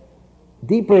 But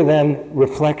deeper than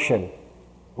reflection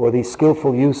or these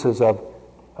skillful uses of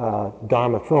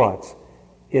Dharma thoughts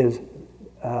is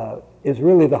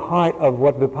really the heart of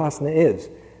what Vipassana is.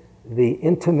 The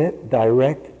intimate,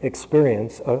 direct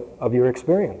experience of your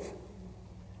experience.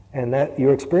 And that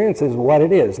your experience is what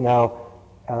it is.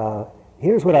 Now,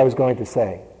 here's what I was going to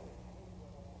say.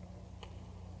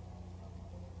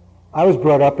 I was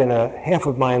brought up in half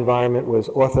of my environment was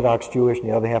Orthodox Jewish and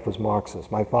the other half was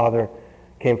Marxist. My father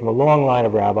came from a long line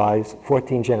of rabbis,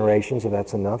 14 generations, if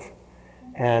that's enough,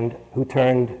 and who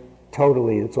turned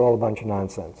totally, it's all a bunch of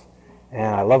nonsense.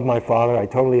 And I love my father, I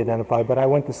totally identify, but I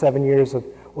went to 7 years of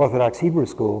Orthodox Hebrew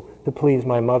school to please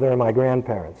my mother and my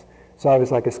grandparents. So I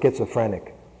was like a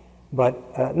schizophrenic.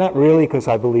 But not really because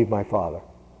I believed my father,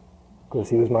 because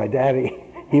he was my daddy.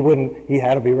 He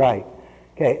had to be right.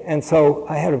 Okay, and so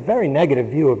I had a very negative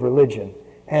view of religion.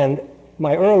 And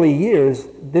my early years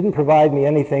didn't provide me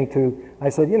anything I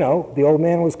said, the old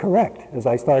man was correct as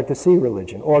I started to see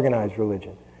religion, organized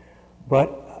religion.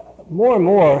 But more and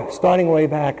more, starting way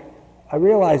back, I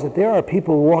realized that there are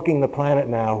people walking the planet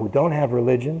now who don't have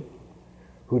religion,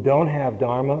 who don't have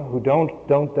Dharma, who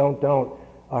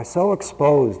are so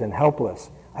exposed and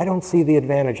helpless. I don't see the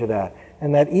advantage of that.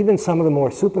 And that even some of the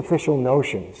more superficial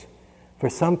notions, for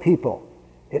some people,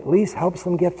 at least helps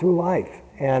them get through life.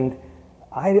 And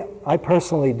I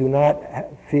personally do not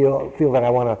feel that I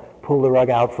want to pull the rug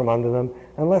out from under them,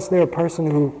 unless they're a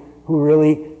person who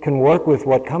really can work with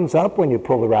what comes up when you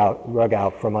pull the rug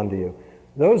out from under you.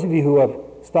 Those of you who have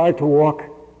started to walk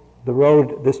the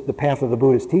road, the path of the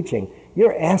Buddha's teaching,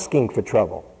 you're asking for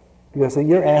trouble. Because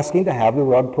you're asking to have the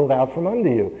rug pulled out from under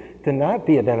you, to not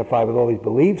be identified with all these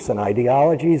beliefs and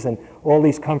ideologies and all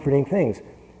these comforting things.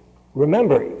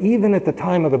 Remember, even at the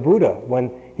time of the Buddha,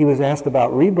 when he was asked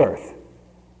about rebirth,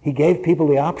 he gave people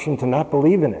the option to not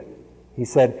believe in it. He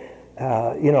said,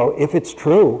 if it's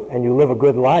true and you live a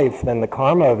good life, then the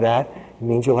karma of that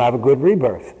means you'll have a good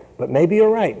rebirth. But maybe you're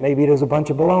right. Maybe there's a bunch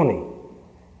of baloney.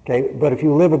 Okay? But if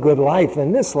you live a good life,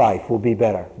 then this life will be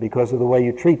better because of the way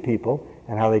you treat people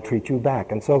and how they treat you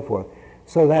back and so forth.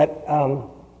 So that,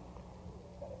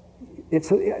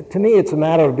 to me, it's a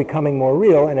matter of becoming more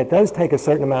real, and it does take a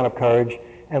certain amount of courage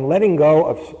and letting go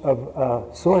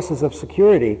of sources of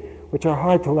security which are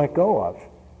hard to let go of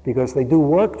because they do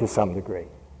work to some degree.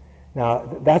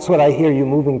 Now, that's what I hear you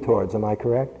moving towards. Am I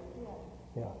correct?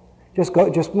 Yeah.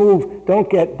 Just move.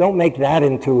 Don't make that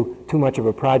into too much of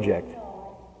a project.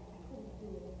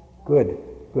 Good.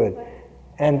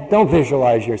 And don't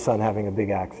visualize your son having a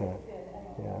big accident.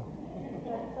 Yeah.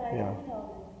 Yeah.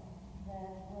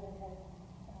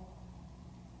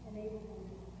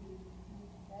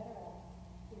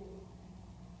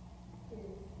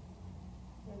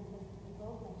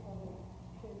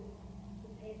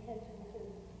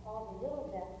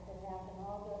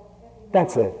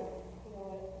 That's it. You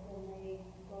know, when they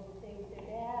go to stay with their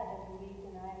dad every week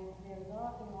and they're not, you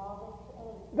know, all those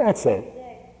other That's it.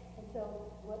 sick. And so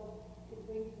what it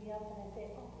brings me up and I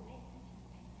say, oh, pay attention.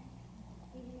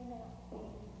 Even now,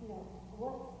 you know,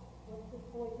 what's this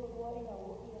boy doing? What,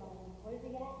 what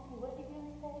did he ask me? What did he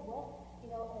really say?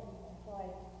 What, and so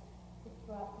it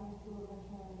brought me to a much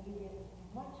more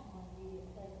immediate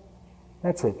place.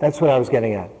 That's it. That's what I was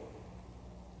getting at.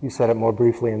 You said it more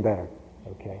briefly and better.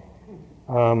 Okay.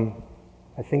 I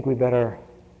think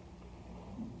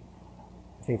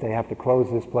they have to close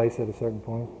this place at a certain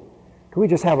point. Can we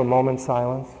just have a moment's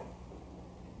silence?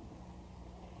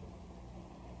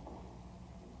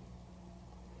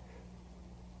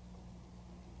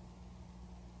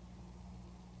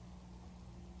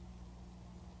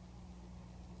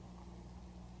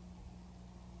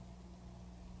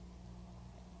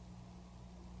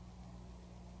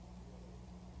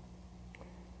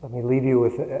 Let me leave you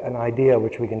with an idea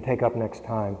which we can take up next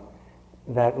time,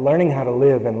 that learning how to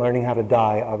live and learning how to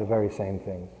die are the very same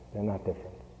things. They're not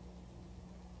different.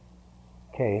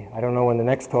 Okay, I don't know when the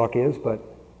next talk is, but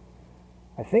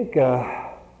I think,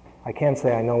 I can't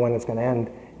say I know when it's going to end.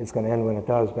 It's going to end when it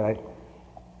does, but I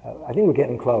think we're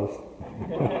getting close.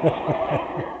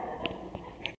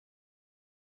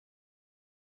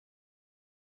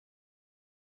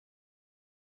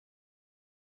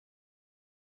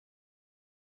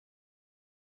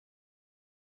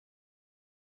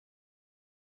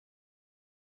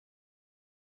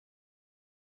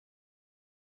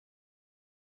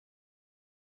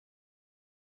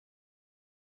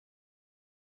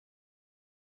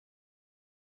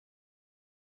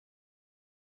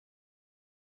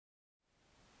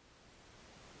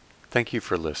 Thank you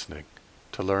for listening.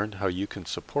 To learn how you can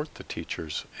support the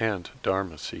teachers and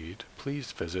Dharma Seed,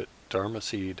 please visit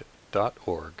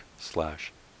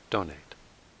dharmaseed.org/donate.